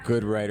 real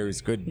good writers.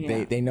 Good,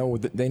 Yeah. they know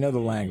the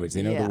language,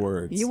 they know yeah. the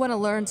words. You want to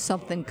learn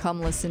something? Come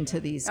listen to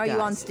these Are guys.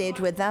 you on stage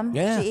with them?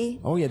 Yeah. G?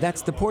 Oh yeah,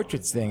 that's the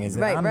portraits thing. Is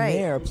that Right, I'm right.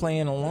 there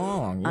playing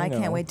along. I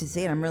can't wait to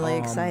see it. I'm really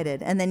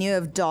excited. And then you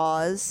have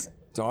Dawes.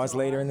 Dawes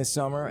later in the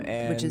summer,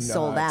 and Which is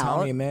sold out.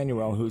 Tommy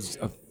Emmanuel, who's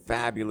a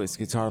fabulous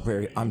guitar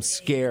player. I'm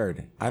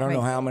scared. I don't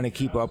know how I'm going to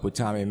keep up with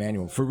Tommy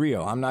Emmanuel. For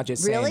real, I'm not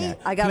just Really? saying that.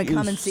 I gotta He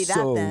come is and see that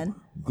so then.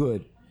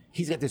 Good.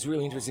 He's got this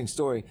really interesting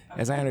story.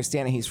 As I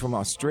understand it, he's from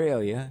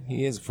Australia.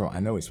 I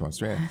know he's from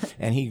Australia.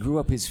 And he grew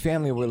up, his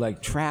family were like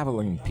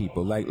traveling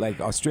people, like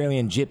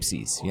Australian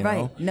gypsies, you know?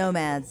 Right.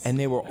 Nomads. And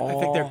they were all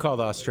I think they're called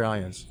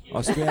Australians.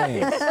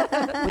 Australians. But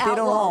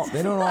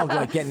they don't all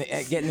like get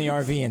in the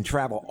RV and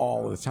travel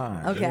all the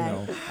time. Okay. You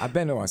know? I've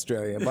been to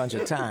Australia a bunch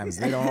of times.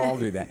 They don't all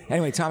do that.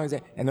 Anyway, Tommy's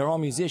there, and they're all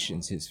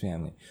musicians, his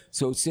family.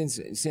 So since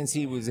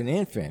he was an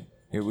infant,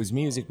 it was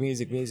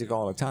music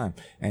all the time.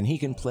 And he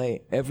can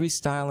play every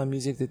style of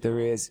music that there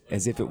is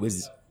as if it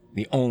was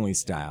the only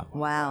style.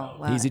 Wow.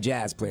 He's a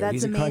jazz player. That's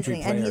He's a amazing. country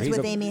player. And he's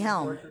with a- Amy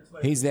Helm.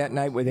 He's that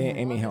night with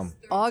Amy Helm.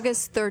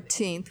 August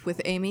 13th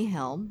with Amy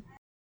Helm.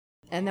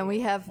 And then we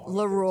have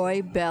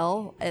Leroy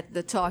Bell at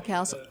the Talk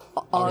House.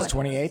 August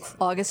 28th.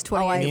 August I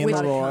 28th, and which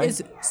Leroy.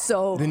 is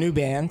so The new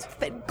band.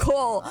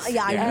 cool.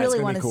 Yeah, I Yeah, it's really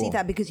gonna want be to see cool.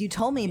 that because you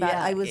told me about it.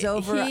 I was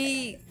over.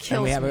 He And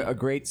kills we have me. a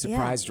great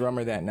surprise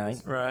drummer that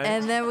night. Right.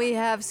 And then we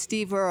have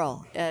Steve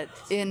Earle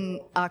in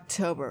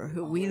October,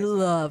 who we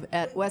love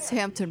at West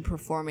Hampton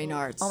Performing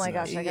Arts. Oh my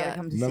gosh, I gotta Yeah.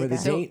 come to Remember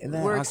see the that. date? And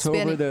then We're October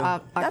expanding the-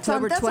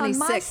 October that's on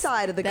 26th. my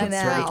side of the That's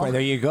canal. right. Well,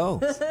 there you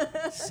go.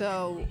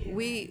 So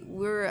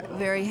we're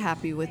very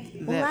happy with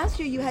that. Well, last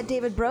year you had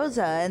David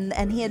Broza,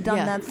 and he had done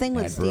Yeah. that thing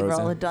with Had Steve Broza.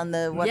 Earle. Had done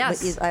the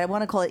Yes. I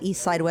want to call it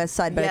East Side, West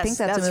Side, but I Yes, think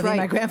that's a that's movie right.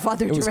 my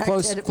grandfather It was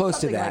was directed. close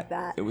to Something that. like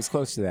that. It was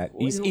close to that.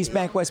 East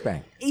Bank, West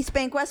Bank. East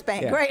Bank, West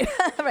Bank, Yeah. right?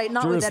 Right,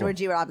 not with Jerusalem. Edward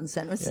G.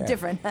 Robinson. It was Yeah.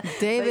 different.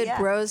 David But yeah.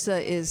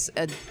 Broza is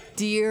a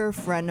dear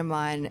friend of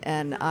mine,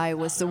 and I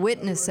was the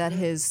witness at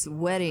his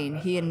wedding.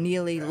 He and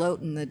Neely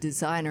Lowton, the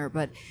designer,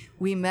 but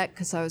we met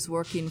because I was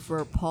working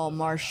for Paul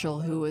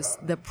Marshall, who was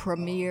the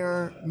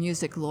premier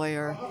music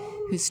lawyer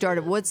who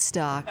started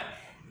Woodstock.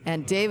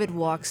 And David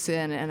walks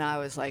in, and I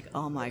was like,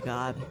 oh my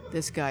God,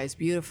 this guy is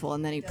beautiful.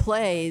 And then he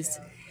plays,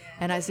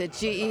 and I said,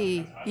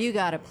 GE, you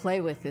got to play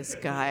with this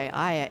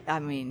guy. I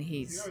mean,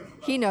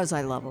 he knows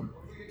I love him.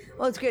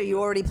 Well, it's good. You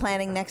already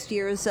planning next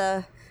year's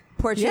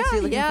portraits? Yeah,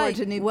 You're looking yeah. forward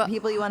to new Well,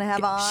 people you want to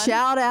have on?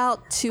 Shout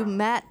out to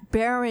Matt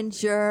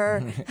Berenger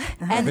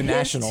and The his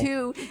National.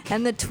 two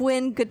and the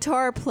twin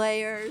guitar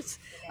players.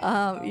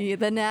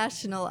 The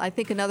National. I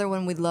think another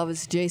one we'd love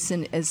is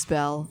Jason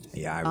Isbell.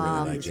 Yeah, I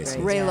really like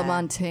Jason. Ray Yeah.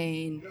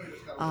 LaMontagne.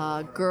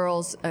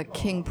 Girls,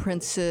 King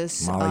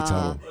Princess. Molly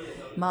Tuttle.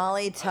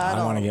 Molly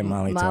Tuttle. I want to get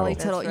Molly Molly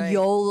Tuttle. Tuttle. right.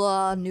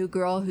 Yola, new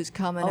girl who's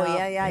coming Oh, up.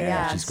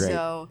 yeah. she's great.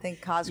 So I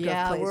think Cosgrove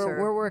yeah, plays her.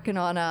 we're working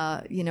on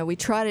we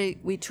try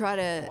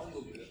to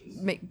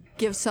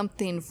give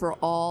something for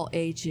all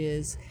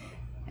ages,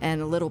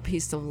 and a little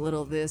piece of a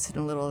little this and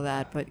a little of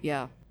that. But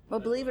yeah, Well,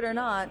 believe it or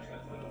not,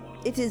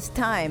 it is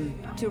time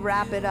to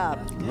wrap it up.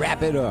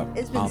 Wrap it up.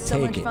 It's been I'll so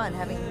take much it. fun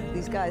having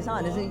these guys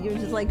on, isn't it? You're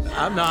just like,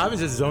 I was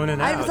just zoning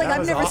out. I was like,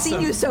 That I've never awesome.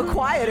 seen you so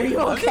quiet. Are you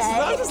I okay?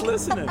 was just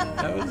listening.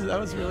 That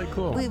was really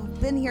cool. We've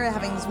been here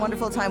having this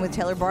wonderful time with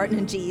Taylor Barton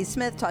and G.E.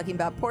 Smith, talking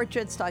about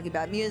portraits, talking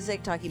about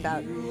music, talking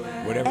about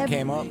Whatever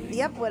came up.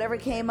 Yep, whatever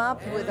came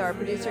up with our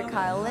producer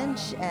Kyle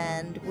Lynch,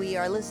 and we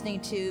are listening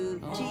to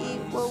G.E.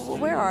 Well,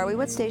 where are we?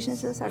 What station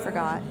is this? I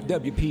forgot.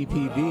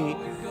 WPPB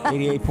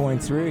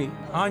 88.3.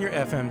 On your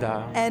FM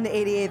dial. And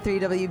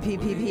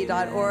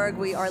 883wppp.org.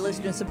 We are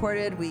listener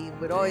supported. We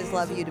would always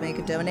love you to make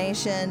a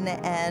donation,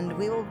 and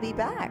we will be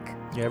back.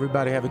 Yeah,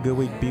 everybody have a good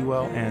week. Be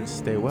well and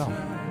stay well.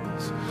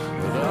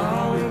 With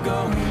all we're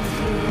going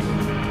through,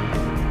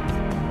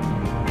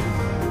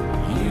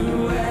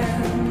 you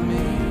and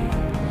me,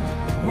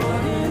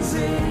 what is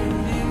it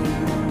you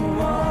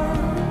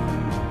want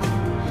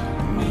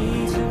me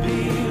to be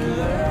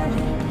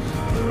learning?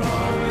 We're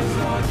always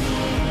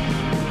arguing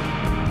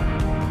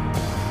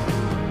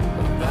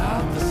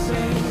about the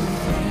same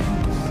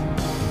things,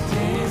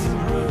 days of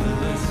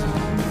brutalism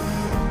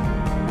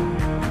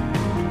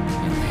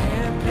and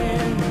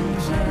hairpin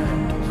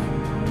turns.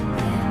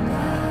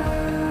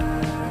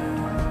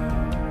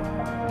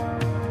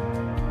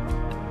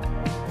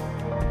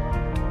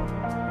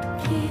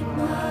 Keep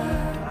my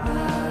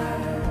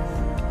eyes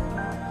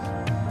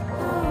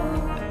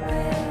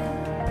open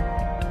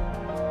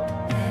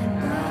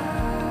and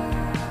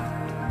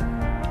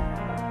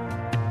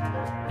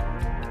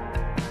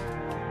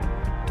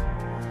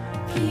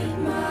keep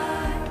my